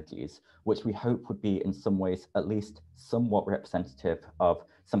transfer free energies, which we hope would be in some ways at least somewhat representative of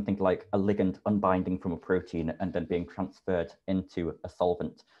something like a ligand unbinding from a protein and then being transferred into a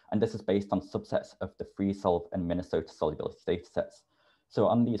solvent. And this is based on subsets of the FreeSolve and Minnesota solubility datasets. So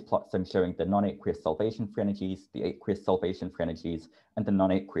on these plots, I'm showing the non-aqueous solvation free energies, the aqueous solvation free energies, and the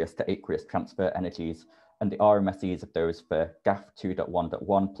non-aqueous to aqueous transfer energies, and the RMSEs of those for GAF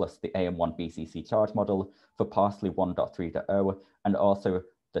 2.1.1 plus the AM1 BCC charge model for Parsley 1.3.0, and also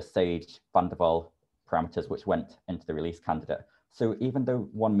the SAGE van der Waals parameters, which went into the release candidate. So even though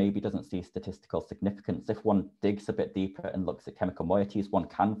one maybe doesn't see statistical significance, if one digs a bit deeper and looks at chemical moieties, one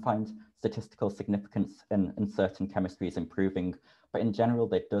can find statistical significance in certain chemistries improving. But in general,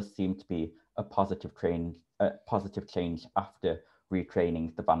 there does seem to be a positive change after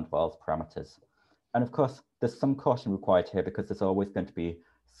retraining the van der Waals parameters. And of course, there's some caution required here because there's always going to be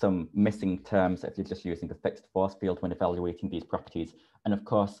some missing terms if you're just using a fixed force field when evaluating these properties. And of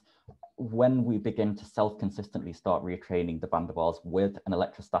course, when we begin to self-consistently start retraining the van der Waals with an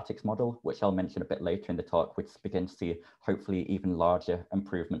electrostatics model, which I'll mention a bit later in the talk, which begin to see hopefully even larger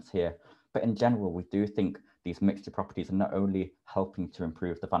improvements here. But in general, we do think these mixture properties are not only helping to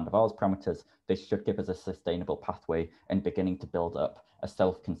improve the van der Waals parameters, they should give us a sustainable pathway in beginning to build up a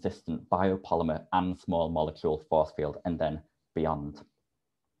self-consistent biopolymer and small molecule force field and then beyond.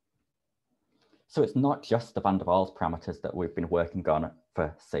 So it's not just the van der Waals parameters that we've been working on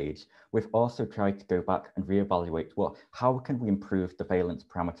for SAGE. We've also tried to go back and reevaluate, well, how can we improve the valence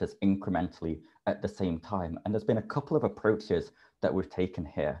parameters incrementally at the same time? And there's been a couple of approaches that we've taken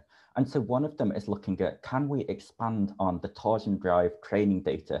here. And so one of them is looking at, can we expand on the torsion drive training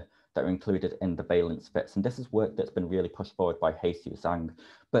data that are included in the valence fits? And this is work that's been really pushed forward by Jesus Zhang.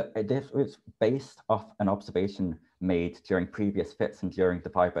 But this was based off an observation made during previous fits and during the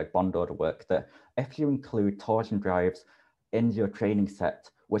Viberg bond order work that if you include torsion drives in your training set,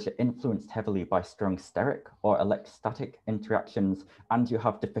 which are influenced heavily by strong steric or electrostatic interactions, and you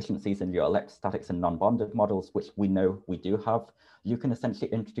have deficiencies in your electrostatics and non-bonded models, which we know we do have, you can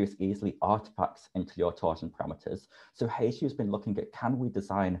essentially introduce easily artifacts into your torsion parameters. So Heishu's been looking at, can we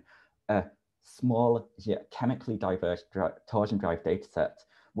design a small yet chemically diverse torsion drive data set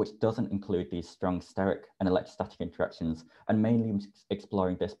which doesn't include these strong steric and electrostatic interactions, and mainly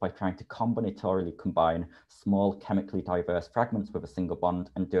exploring this by trying to combinatorially combine small chemically diverse fragments with a single bond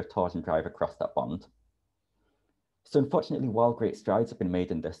and do a torsion drive across that bond. So unfortunately, while great strides have been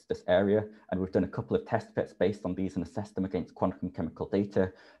made in this area, and we've done a couple of test fits based on these and assessed them against quantum chemical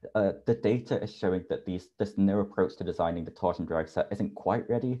data, the data is showing that this new approach to designing the torsion drive set isn't quite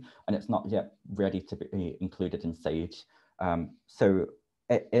ready, and it's not yet ready to be included in SAGE. So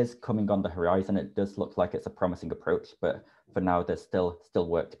it is coming on the horizon. It does look like it's a promising approach, but for now, there's still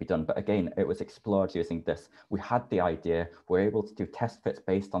work to be done. But again, it was explored using this. We had the idea, we're able to do test fits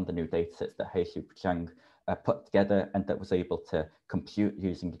based on the new data sets that Heishu Zhang put together, and that was able to compute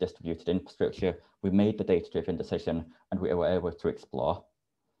using the distributed infrastructure. We made the data-driven decision, and we were able to explore.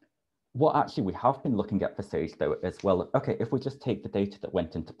 What actually we have been looking at for SAGE though is, well, okay, if we just take the data that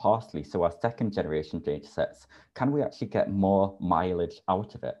went into Parsley, so our second generation data sets, can we actually get more mileage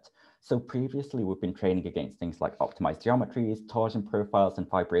out of it? So previously we've been training against things like optimized geometries, torsion profiles, and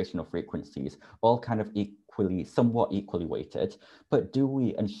vibrational frequencies, all kind of somewhat equally weighted. But do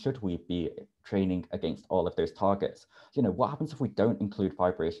we and should we be training against all of those targets? You know, what happens if we don't include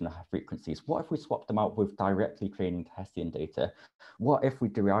vibrational frequencies? What if we swap them out with directly training Hessian data? What if we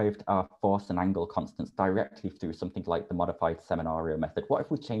derived our force and angle constants directly through something like the modified Seminario method? What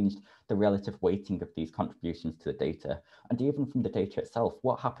if we changed the relative weighting of these contributions to the data? And even from the data itself,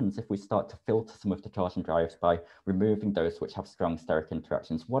 what happens if we start to filter some of the torsion drives by removing those which have strong steric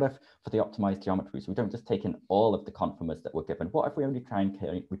interactions? What if for the optimized geometries, we don't just take in all of the conformers that we're given? What if we only try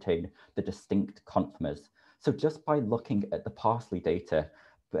and retain the distinct conformers? So just by looking at the Parsley data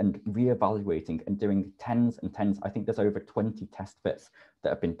and reevaluating and doing tens and tens, I think there's over 20 test fits that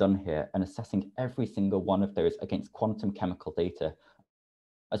have been done here, and assessing every single one of those against quantum chemical data,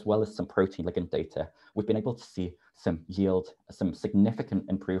 as well as some protein ligand data, we've been able to see some significant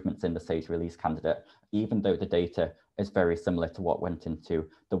improvements in the SAGE release candidate, even though the data is very similar to what went into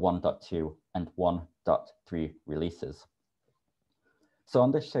the 1.2 and 1.3 releases. So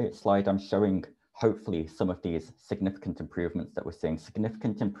on this slide, I'm showing hopefully some of these significant improvements that we're seeing,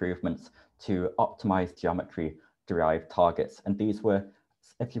 significant improvements to optimized geometry derived targets. And these were,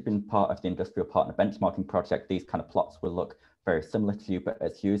 if you've been part of the industrial partner benchmarking project, these kind of plots will look very similar to you, but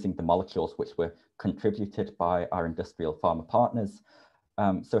it's using the molecules which were contributed by our industrial pharma partners.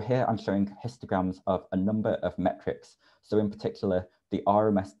 So here I'm showing histograms of a number of metrics. So in particular, the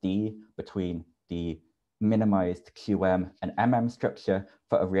RMSD between the minimized QM and MM structure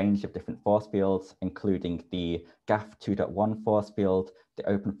for a range of different force fields, including the GAF 2.1 force field, the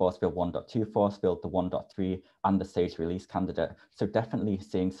open force field 1.2 force field, the 1.3, and the SAGE release candidate. So definitely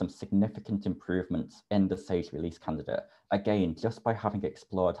seeing some significant improvements in the SAGE release candidate. Again, just by having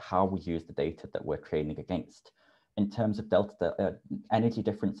explored how we use the data that we're training against. In terms of delta energy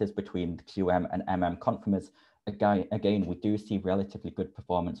differences between the QM and MM conformers, again, we do see relatively good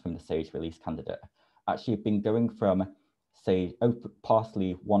performance from the SAGE release candidate. Actually been going from, say,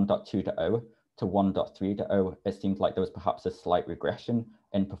 Parsley 1.2.0 to 1.3.0, it seemed like there was perhaps a slight regression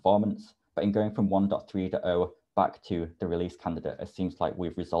in performance, but in going from 1.3.0 back to the release candidate, it seems like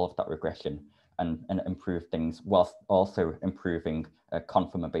we've resolved that regression and improved things whilst also improving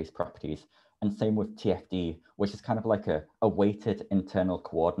conformer-based properties. And same with TFD, which is kind of like a weighted internal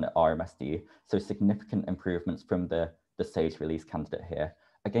coordinate RMSD. So significant improvements from the SAGE release candidate here.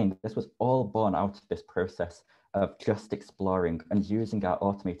 Again, this was all born out of this process of just exploring and using our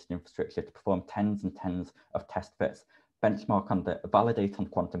automated infrastructure to perform tens and tens of test fits, benchmark on validate on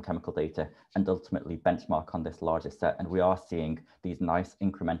quantum chemical data, and ultimately benchmark on this larger set. And we are seeing these nice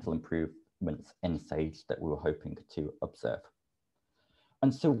incremental improvements in SAGE that we were hoping to observe.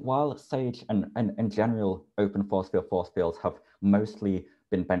 And so while SAGE and in general, open force fields have mostly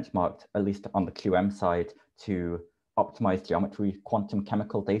been benchmarked, at least on the QM side, to optimized geometry quantum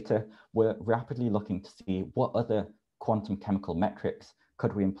chemical data, we're rapidly looking to see what other quantum chemical metrics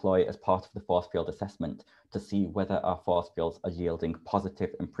could we employ as part of the force field assessment to see whether our force fields are yielding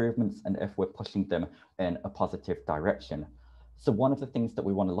positive improvements and if we're pushing them in a positive direction. So one of the things that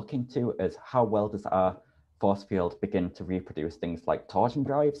we want to look into is how well does our force field begin to reproduce things like torsion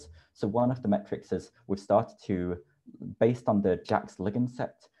drives. So one of the metrics is we've started to, based on the JAX ligand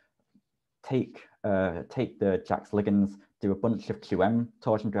set, take the JAX ligands, do a bunch of QM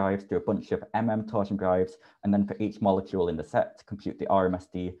torsion drives, do a bunch of MM torsion drives, and then for each molecule in the set, compute the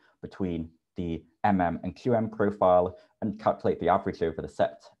RMSD between the MM and QM profile and calculate the average over the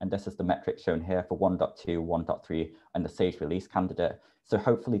set. And this is the metric shown here for 1.2, 1.3, and the SAGE release candidate. So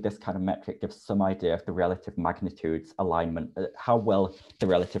hopefully this kind of metric gives some idea of the relative magnitudes alignment, how well the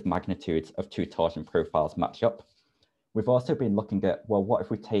relative magnitudes of two torsion profiles match up. We've also been looking at, well, what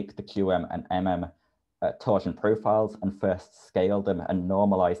if we take the QM and MM torsion profiles and first scale them and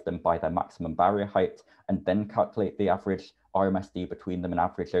normalize them by their maximum barrier height and then calculate the average RMSD between them and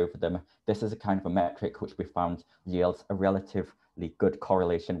average over them. This is a kind of a metric which we found yields a relatively good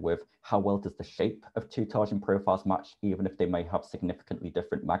correlation with how well does the shape of two torsion profiles match, even if they may have significantly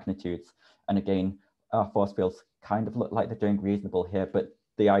different magnitudes. And again, our force fields kind of look like they're doing reasonable here, but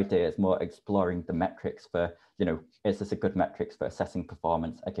the idea is more exploring the metrics for, you know, is this a good metrics for assessing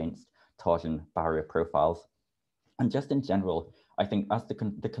performance against torsion barrier profiles? And just in general, I think as the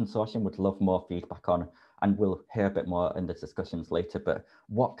consortium would love more feedback on, and we'll hear a bit more in the discussions later, but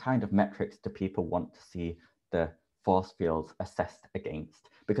what kind of metrics do people want to see the force fields assessed against?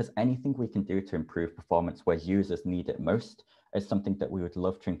 Because anything we can do to improve performance where users need it most is something that we would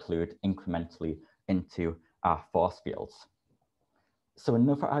love to include incrementally into our force fields. So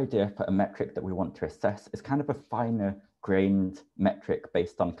another idea for a metric that we want to assess is kind of a finer grained metric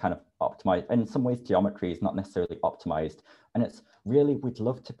based on kind of optimized, in some ways geometry is not necessarily optimized. And it's really, we'd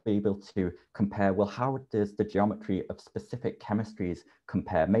love to be able to compare, well, how does the geometry of specific chemistries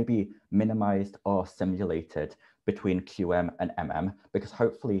compare, maybe minimized or simulated between QM and MM, because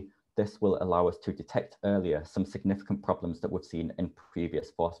hopefully this will allow us to detect earlier some significant problems that we've seen in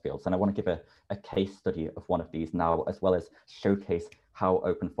previous force fields. And I want to give a case study of one of these now, as well as showcase how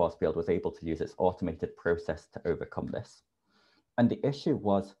Open Force Field was able to use its automated process to overcome this. And the issue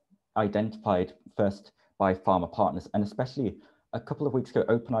was identified first by pharma partners, and especially a couple of weeks ago,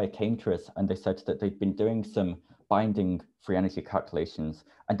 OpenEye came to us and they said that they'd been doing some binding free energy calculations,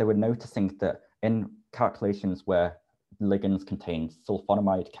 and they were noticing that in calculations where ligands contained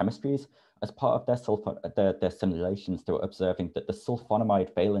sulfonamide chemistries, as part of their simulations, they were observing that the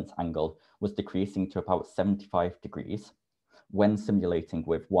sulfonamide valence angle was decreasing to about 75 degrees when simulating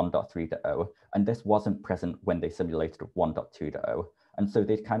with 1.3.0, and this wasn't present when they simulated with 1.2.0. And so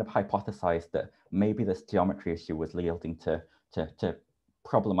they'd kind of hypothesized that maybe this geometry issue was yielding to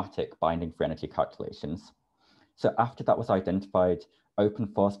problematic binding for energy calculations. So after that was identified, Open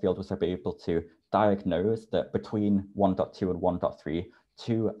Force Field was able to diagnose that between 1.2 and 1.3,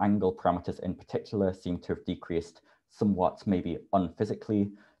 two angle parameters in particular seem to have decreased somewhat, maybe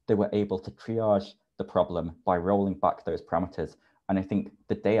unphysically. They were able to triage the problem by rolling back those parameters. And I think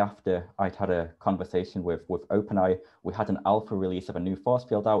the day after I'd had a conversation with OpenEye, we had an alpha release of a new force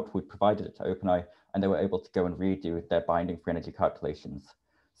field out. We provided it to OpenEye, and they were able to go and redo their binding for energy calculations.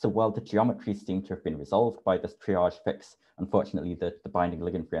 So while the geometries seem to have been resolved by this triage fix, unfortunately, the binding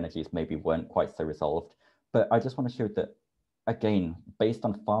ligand free energies maybe weren't quite so resolved. But I just want to show that, again, based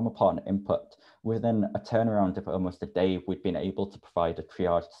on pharma partner input, within a turnaround of almost a day, we'd been able to provide a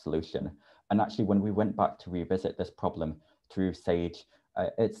triaged solution. And actually, when we went back to revisit this problem through SAGE,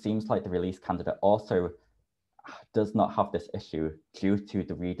 it seems like the release candidate also does not have this issue due to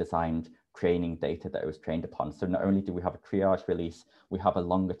the redesigned training data that it was trained upon. So not only do we have a triage release, we have a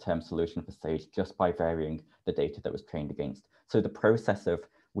longer term solution for SAGE just by varying the data that was trained against. So the process of,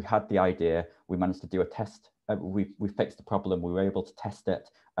 we had the idea, we managed to do a test, we fixed the problem, we were able to test it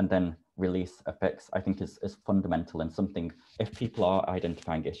and then release a fix, I think is fundamental, and something, if people are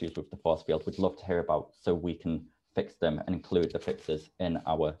identifying issues with the force field, we'd love to hear about so we can fix them and include the fixes in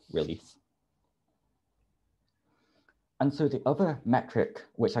our release. And so the other metric,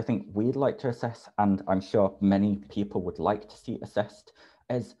 which I think we'd like to assess, and I'm sure many people would like to see assessed,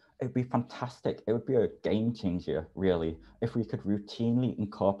 is it'd be fantastic. It would be a game changer, really, if we could routinely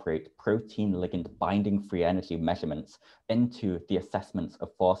incorporate protein ligand binding free energy measurements into the assessments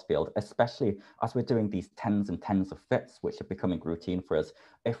of force field, especially as we're doing these tens and tens of fits, which are becoming routine for us.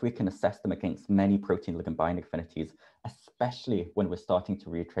 If we can assess them against many protein ligand binding affinities, especially when we're starting to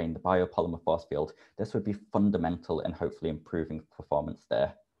retrain the biopolymer force field, this would be fundamental in hopefully improving performance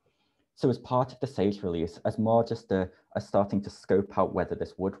there. So as part of the SAGE release, as more just a starting to scope out whether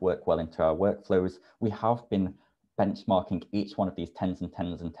this would work well into our workflows, we have been benchmarking each one of these tens and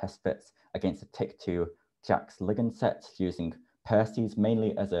test fits against a TYK2 JAKs ligand set using Percy's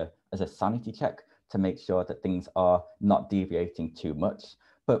mainly as a sanity check to make sure that things are not deviating too much.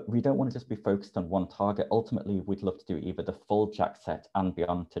 But we don't want to just be focused on one target. Ultimately, we'd love to do either the full JAK set and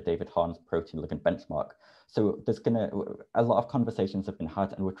beyond to David Hahn's protein ligand benchmark. So there's a lot of conversations have been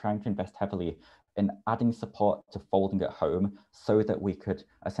had, and we're trying to invest heavily in adding support to folding at home so that we could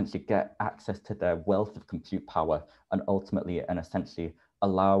essentially get access to their wealth of compute power and ultimately and essentially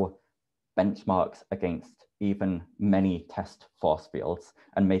allow benchmarks against even many test force fields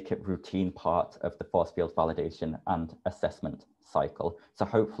and make it routine part of the force field validation and assessment cycle. So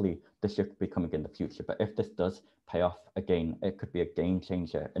hopefully this should be coming in the future, but if this does pay off, again, it could be a game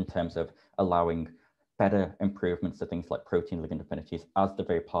changer in terms of allowing better improvements to things like protein ligand affinities as the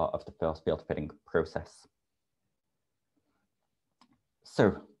very part of the force field fitting process.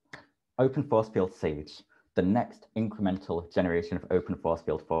 So open force field SAGE, the next incremental generation of open force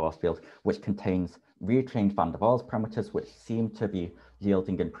field, which contains retrained van der Waals parameters, which seem to be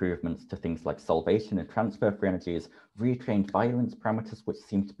yielding improvements to things like solvation and transfer free energies, retrained violence parameters, which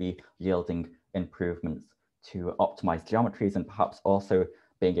seem to be yielding improvements to optimized geometries, and perhaps also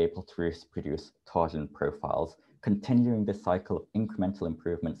being able to produce torsion profiles, continuing this cycle of incremental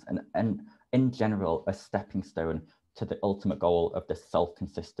improvements and in general, a stepping stone to the ultimate goal of the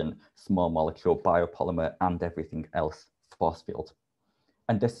self-consistent small molecule biopolymer and everything else force field.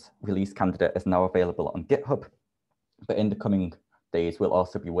 And this release candidate is now available on GitHub, but in the coming days, we'll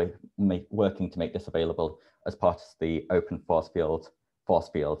also be working to make this available as part of the open force field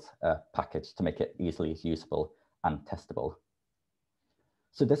package to make it easily usable and testable.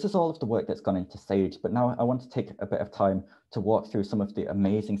 So this is all of the work that's gone into SAGE, but now I want to take a bit of time to walk through some of the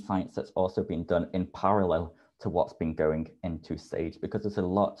amazing science that's also been done in parallel to what's been going into SAGE, because there's a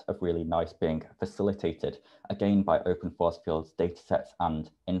lot of really nice being facilitated, again, by open force fields, datasets, and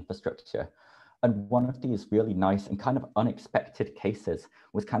infrastructure. And one of these really nice and kind of unexpected cases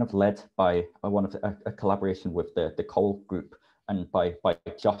was kind of led by a collaboration with the Cole group and by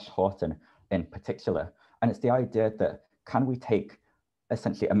Josh Horton in particular. And it's the idea that can we take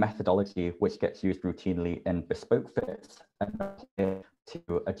essentially a methodology which gets used routinely in bespoke fits and apply it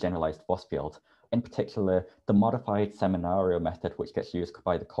to a generalized force field. In particular, the modified Seminario method, which gets used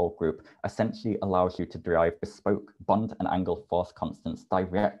by the Cole group, essentially allows you to derive bespoke bond and angle force constants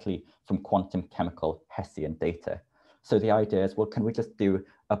directly from quantum chemical Hessian data. So the idea is, well, can we just do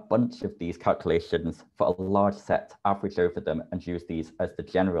a bunch of these calculations for a large set, average over them, and use these as the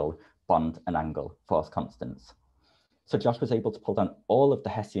general bond and angle force constants? So Josh was able to pull down all of the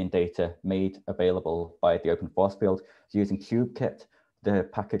Hessian data made available by the open force field using KubeKit, the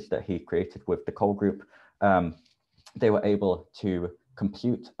package that he created with the Cole group. They were able to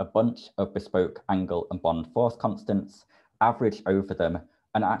compute a bunch of bespoke angle and bond force constants, average over them,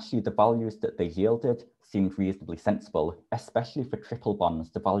 and actually the values that they yielded seemed reasonably sensible, especially for triple bonds.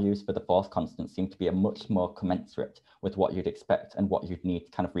 The values for the force constants seem to be a much more commensurate with what you'd expect and what you'd need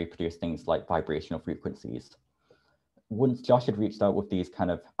to kind of reproduce things like vibrational frequencies. Once Josh had reached out with these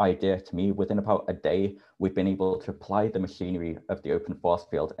kind of idea to me, within about a day, we've been able to apply the machinery of the open force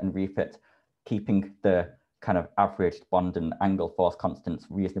field and refit, keeping the kind of averaged bond and angle force constants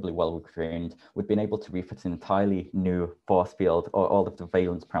reasonably well trained. We've been able to refit an entirely new force field, or all of the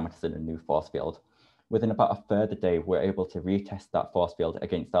valence parameters in a new force field. Within about a further day, we're able to retest that force field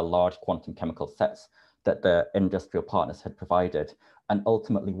against our large quantum chemical sets that the industrial partners had provided. And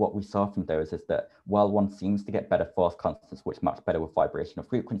ultimately what we saw from those is that while one seems to get better force constants, which match better with vibrational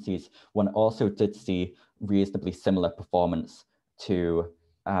frequencies, one also did see reasonably similar performance to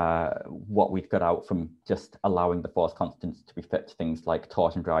what we'd got out from just allowing the force constants to be fit to things like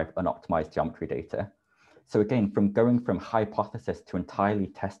torsion drive and optimized geometry data. So again, from going from hypothesis to entirely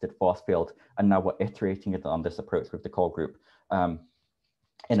tested force field, and now we're iterating it on this approach with the core group,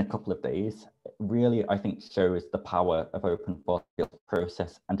 in a couple of days, really, I think, shows the power of open force field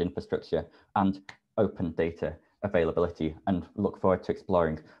process and infrastructure and open data availability, and look forward to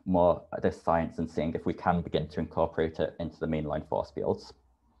exploring more of this science and seeing if we can begin to incorporate it into the mainline force fields.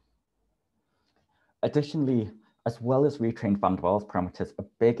 Additionally, as well as retrained van der Waals parameters, a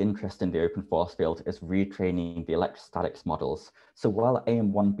big interest in the open force field is retraining the electrostatics models. So while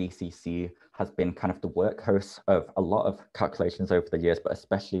AM1BCC has been kind of the workhorse of a lot of calculations over the years, but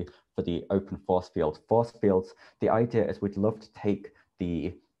especially for the open force fields, the idea is we'd love to take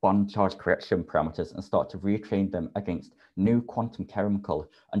the bond charge correction parameters and start to retrain them against new quantum chemical,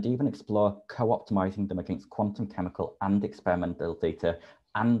 and even explore co-optimizing them against quantum chemical and experimental data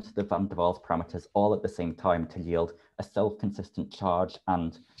and the van der Waals parameters all at the same time to yield a self-consistent charge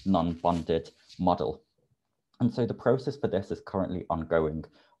and non-bonded model. And so the process for this is currently ongoing.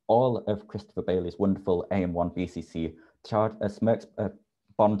 All of Christopher Bailey's wonderful AM1 BCC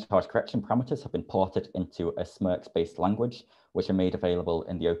bond charge correction parameters have been ported into a SMERCS-based language, which are made available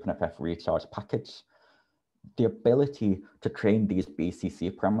in the OpenFF recharge package. The ability to train these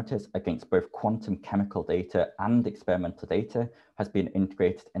BCC parameters against both quantum chemical data and experimental data has been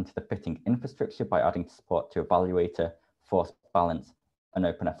integrated into the fitting infrastructure by adding support to evaluator, force balance, and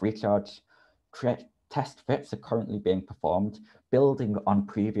OpenF recharge. Test fits are currently being performed, building on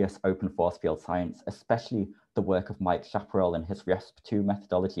previous open force field science, especially the work of Mike Chaparral and his RESP2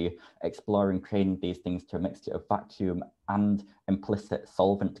 methodology, exploring training these things to a mixture of vacuum and implicit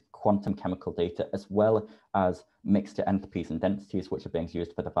solvent quantum chemical data, as well as mixture entropies and densities, which are being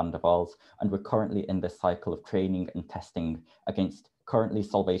used for the van der Waals. And we're currently in this cycle of training and testing against currently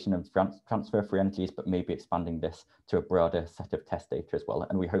solvation and transfer free energies, but maybe expanding this to a broader set of test data as well.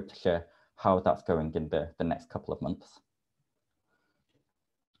 And we hope to share how that's going in the next couple of months.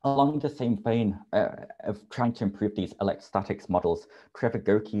 Along the same vein of trying to improve these electrostatics models, Trevor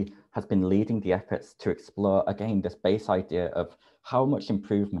Goki has been leading the efforts to explore, again, this base idea of how much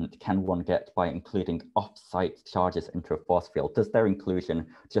improvement can one get by including off-site charges into a force field? Does their inclusion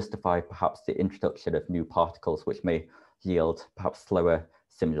justify perhaps the introduction of new particles, which may yield perhaps slower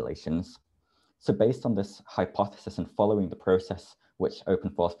simulations? So based on this hypothesis and following the process which Open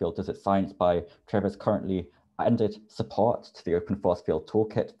Force Field does its science by, Trevor's currently ended support to the Open Force Field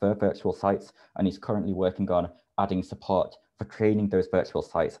toolkit for virtual sites, and he's currently working on adding support for training those virtual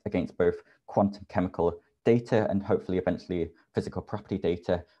sites against both quantum chemical data and hopefully eventually physical property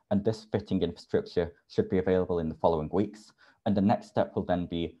data. And this fitting infrastructure should be available in the following weeks. And the next step will then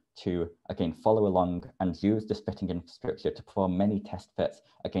be to, again, follow along and use this fitting infrastructure to perform many test fits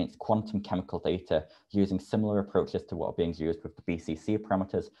against quantum chemical data using similar approaches to what are being used with the BCC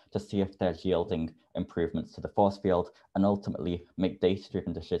parameters to see if they're yielding improvements to the force field, and ultimately make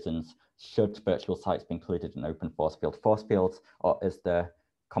data-driven decisions. Should virtual sites be included in open force fields, or is the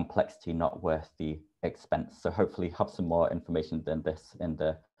complexity not worth the expense? So hopefully have some more information than this in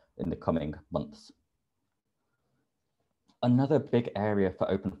the coming months. Another big area for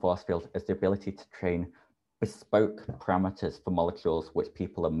open force field is the ability to train bespoke parameters for molecules which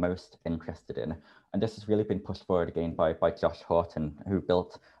people are most interested in. And this has really been pushed forward again by Josh Horton, who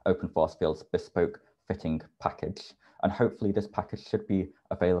built Open Force Field's bespoke fitting package. And hopefully this package should be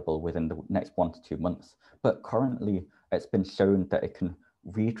available within the next 1 to 2 months. But currently it's been shown that it can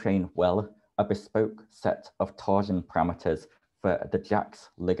retrain well a bespoke set of torsion parameters for the JAX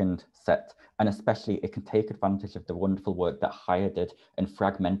ligand set, and especially it can take advantage of the wonderful work that Haya did in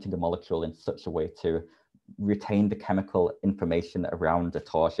fragmenting a molecule in such a way to retain the chemical information around the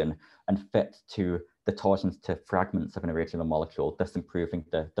torsion and fit to the torsions to fragments of an original molecule, thus improving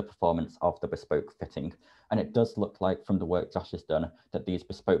the performance of the bespoke fitting. And it does look like from the work Josh has done that these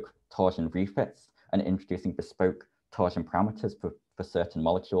bespoke torsion refits and introducing bespoke torsion parameters for certain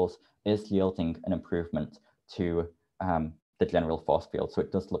molecules is yielding an improvement to the general force field. So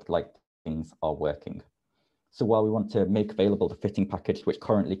it does look like things are working. So while we want to make available the fitting package, which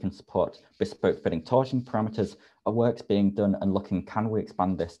currently can support bespoke fitting torsion parameters, our work's being done and looking, can we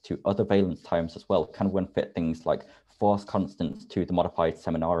expand this to other valence times as well? Can one fit things like force constants to the modified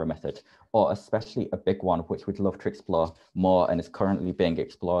Seminara method? Or especially a big one, which we'd love to explore more and is currently being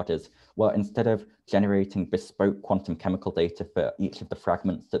explored, is, well, instead of generating bespoke quantum chemical data for each of the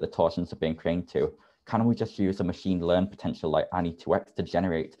fragments that the torsions are being trained to, can we just use a machine learn potential like Ani2X to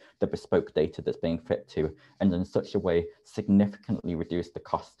generate the bespoke data that's being fit to, and in such a way significantly reduce the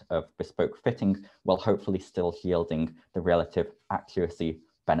cost of bespoke fitting while hopefully still yielding the relative accuracy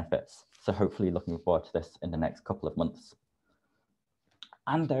benefits? So hopefully looking forward to this in the next couple of months.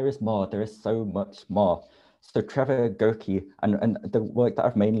 And there is more, there is so much more. So Trevor Goki, and the work that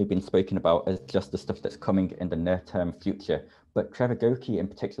I've mainly been speaking about is just the stuff that's coming in the near-term future. But Trevor Goki in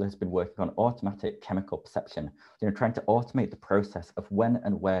particular has been working on automatic chemical perception, trying to automate the process of when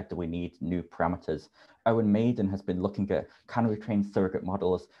and where do we need new parameters. Owen Maiden has been looking at, can we train surrogate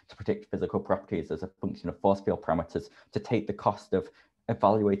models to predict physical properties as a function of force field parameters to take the cost of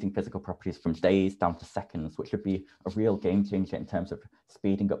evaluating physical properties from days down to seconds, which would be a real game changer in terms of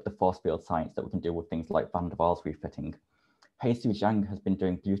speeding up the force field science that we can do with things like van der Waals refitting. Heisu Zhang has been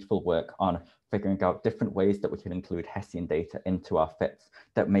doing beautiful work on figuring out different ways that we can include Hessian data into our fits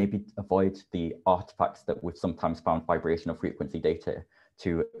that maybe avoid the artifacts that we've sometimes found vibrational frequency data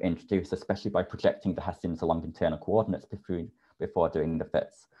to introduce, especially by projecting the Hessians along internal coordinates before doing the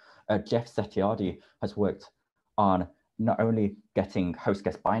fits. Jeff Setiardi has worked on not only getting host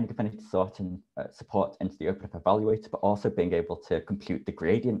guest binding affinity support into the OpenF evaluator, but also being able to compute the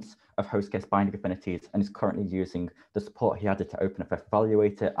gradients of host guest binding affinities, and is currently using the support he added to OpenF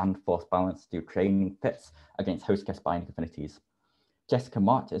evaluator and force balance to do training fits against host guest binding affinities. Jessica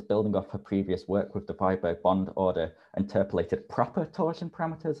Mott is building off her previous work with the Viberg bond order interpolated proper torsion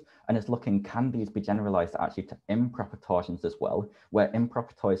parameters, and is looking, can these be generalized actually to improper torsions as well, where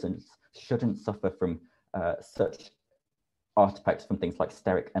improper torsions shouldn't suffer from such artifacts from things like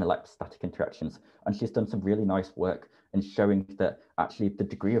steric and electrostatic interactions. And she's done some really nice work in showing that actually the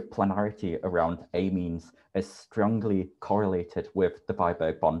degree of planarity around amines is strongly correlated with the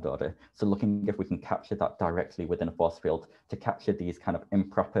Viberg bond order. So looking if we can capture that directly within a force field to capture these kind of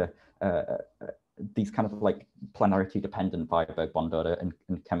improper, these kind of like planarity dependent Viberg bond order and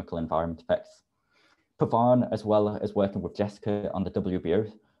chemical environment effects. Pavan, as well as working with Jessica on the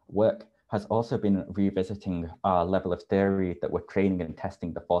WBO work, has also been revisiting our level of theory that we're training and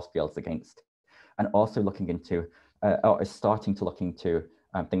testing the force fields against, and also looking into, or is starting to look into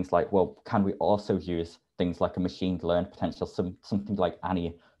things like, well, can we also use things like a machine learned potential, something like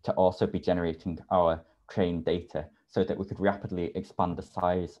Annie, to also be generating our trained data so that we could rapidly expand the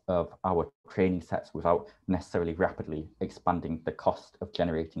size of our training sets without necessarily rapidly expanding the cost of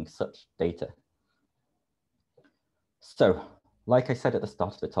generating such data. So, like I said at the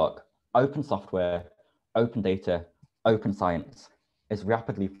start of the talk, open software, open data, open science is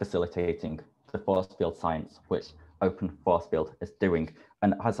rapidly facilitating the force field science, which Open Force Field is doing.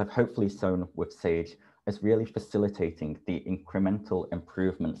 And as I've hopefully shown with SAGE, is really facilitating the incremental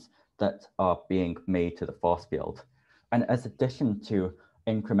improvements that are being made to the force field. And as addition to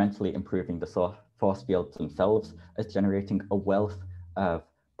incrementally improving the force fields themselves, is generating a wealth of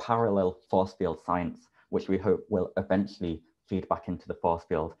parallel force field science, which we hope will eventually feed back into the force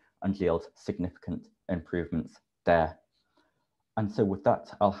field and yield significant improvements there. And so with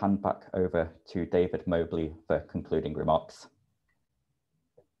that, I'll hand back over to David Mobley for concluding remarks.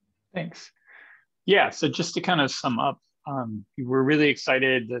 Thanks. Yeah, so just to kind of sum up, we're really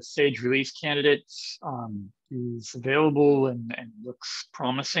excited. The SAGE release candidate is available and looks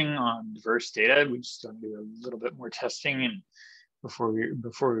promising on diverse data. We just want to do a little bit more testing and before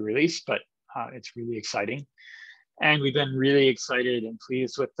we release, but it's really exciting. And we've been really excited and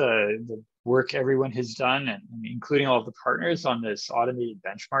pleased with the work everyone has done, and including all of the partners on this automated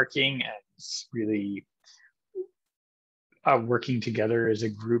benchmarking, and really working together as a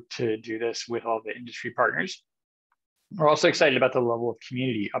group to do this with all the industry partners. We're also excited about the level of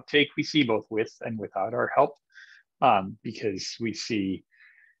community uptake we see both with and without our help, because we see,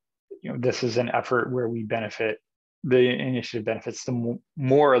 this is an effort where we benefit, the initiative benefits the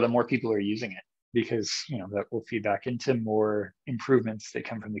more people are using it, because that will feed back into more improvements that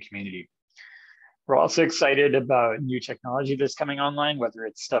come from the community. We're also excited about new technology that's coming online, whether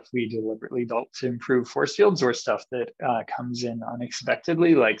it's stuff we deliberately built to improve force fields or stuff that comes in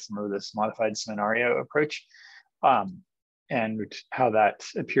unexpectedly, like some of this modified scenario approach, and how that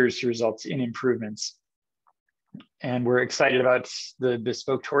appears to result in improvements. And we're excited about the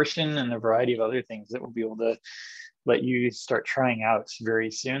bespoke torsion and the variety of other things that we'll be able to let you start trying out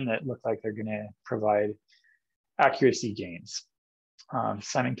very soon that look like they're going to provide accuracy gains.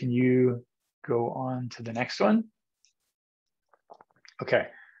 Simon, can you go on to the next one? Okay.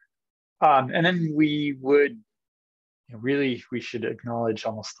 And then we would we should acknowledge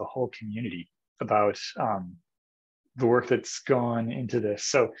almost the whole community about the work that's gone into this.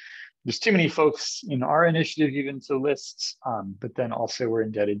 So there's too many folks in our initiative even to list, but then also we're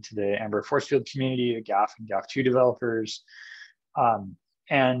indebted to the Amber Force Field community, the GAF and GAF2 developers,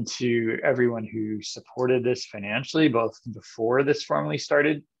 and to everyone who supported this financially, both before this formally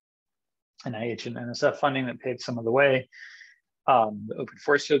started, NIH and NSF funding that paved some of the way, the Open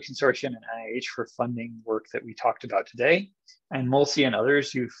Force Field Consortium and NIH for funding work that we talked about today, and Mulsi and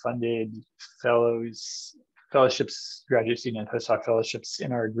others who funded fellowships, graduate student and postdoc fellowships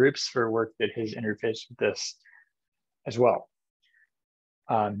in our groups for work that has interfaced with this as well.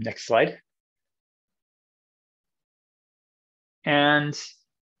 Next slide. And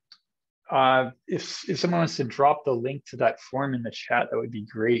if someone wants to drop the link to that form in the chat, that would be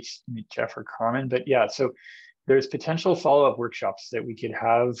great. Meet Jeff or Carmen. But yeah, so there's potential follow-up workshops that we could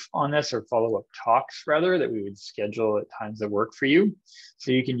have on this, or follow-up talks rather, that we would schedule at times that work for you.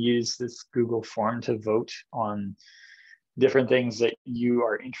 So you can use this Google form to vote on different things that you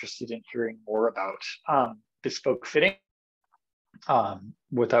are interested in hearing more about. Bespoke fitting,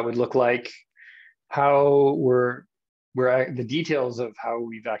 what that would look like, how the details of how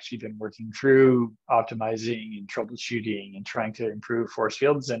we've actually been working through optimizing and troubleshooting and trying to improve force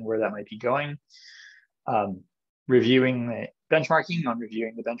fields and where that might be going. reviewing the benchmarking, on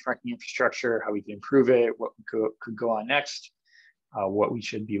reviewing the benchmarking infrastructure, how we can improve it, what could go on next, what we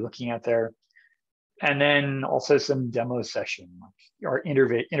should be looking at there. And then also some demo session, like our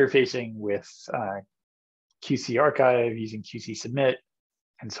interfacing with QC archive, using QC submit,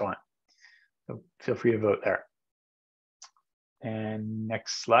 and so on. So feel free to vote there. And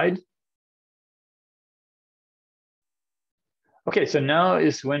next slide. Okay, so now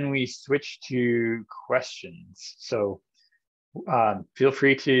is when we switch to questions. So feel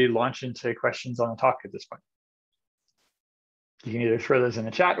free to launch into questions on the talk at this point. You can either throw those in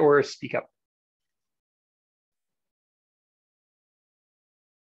the chat or speak up.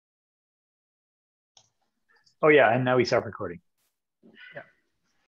 Oh yeah, and now we start recording.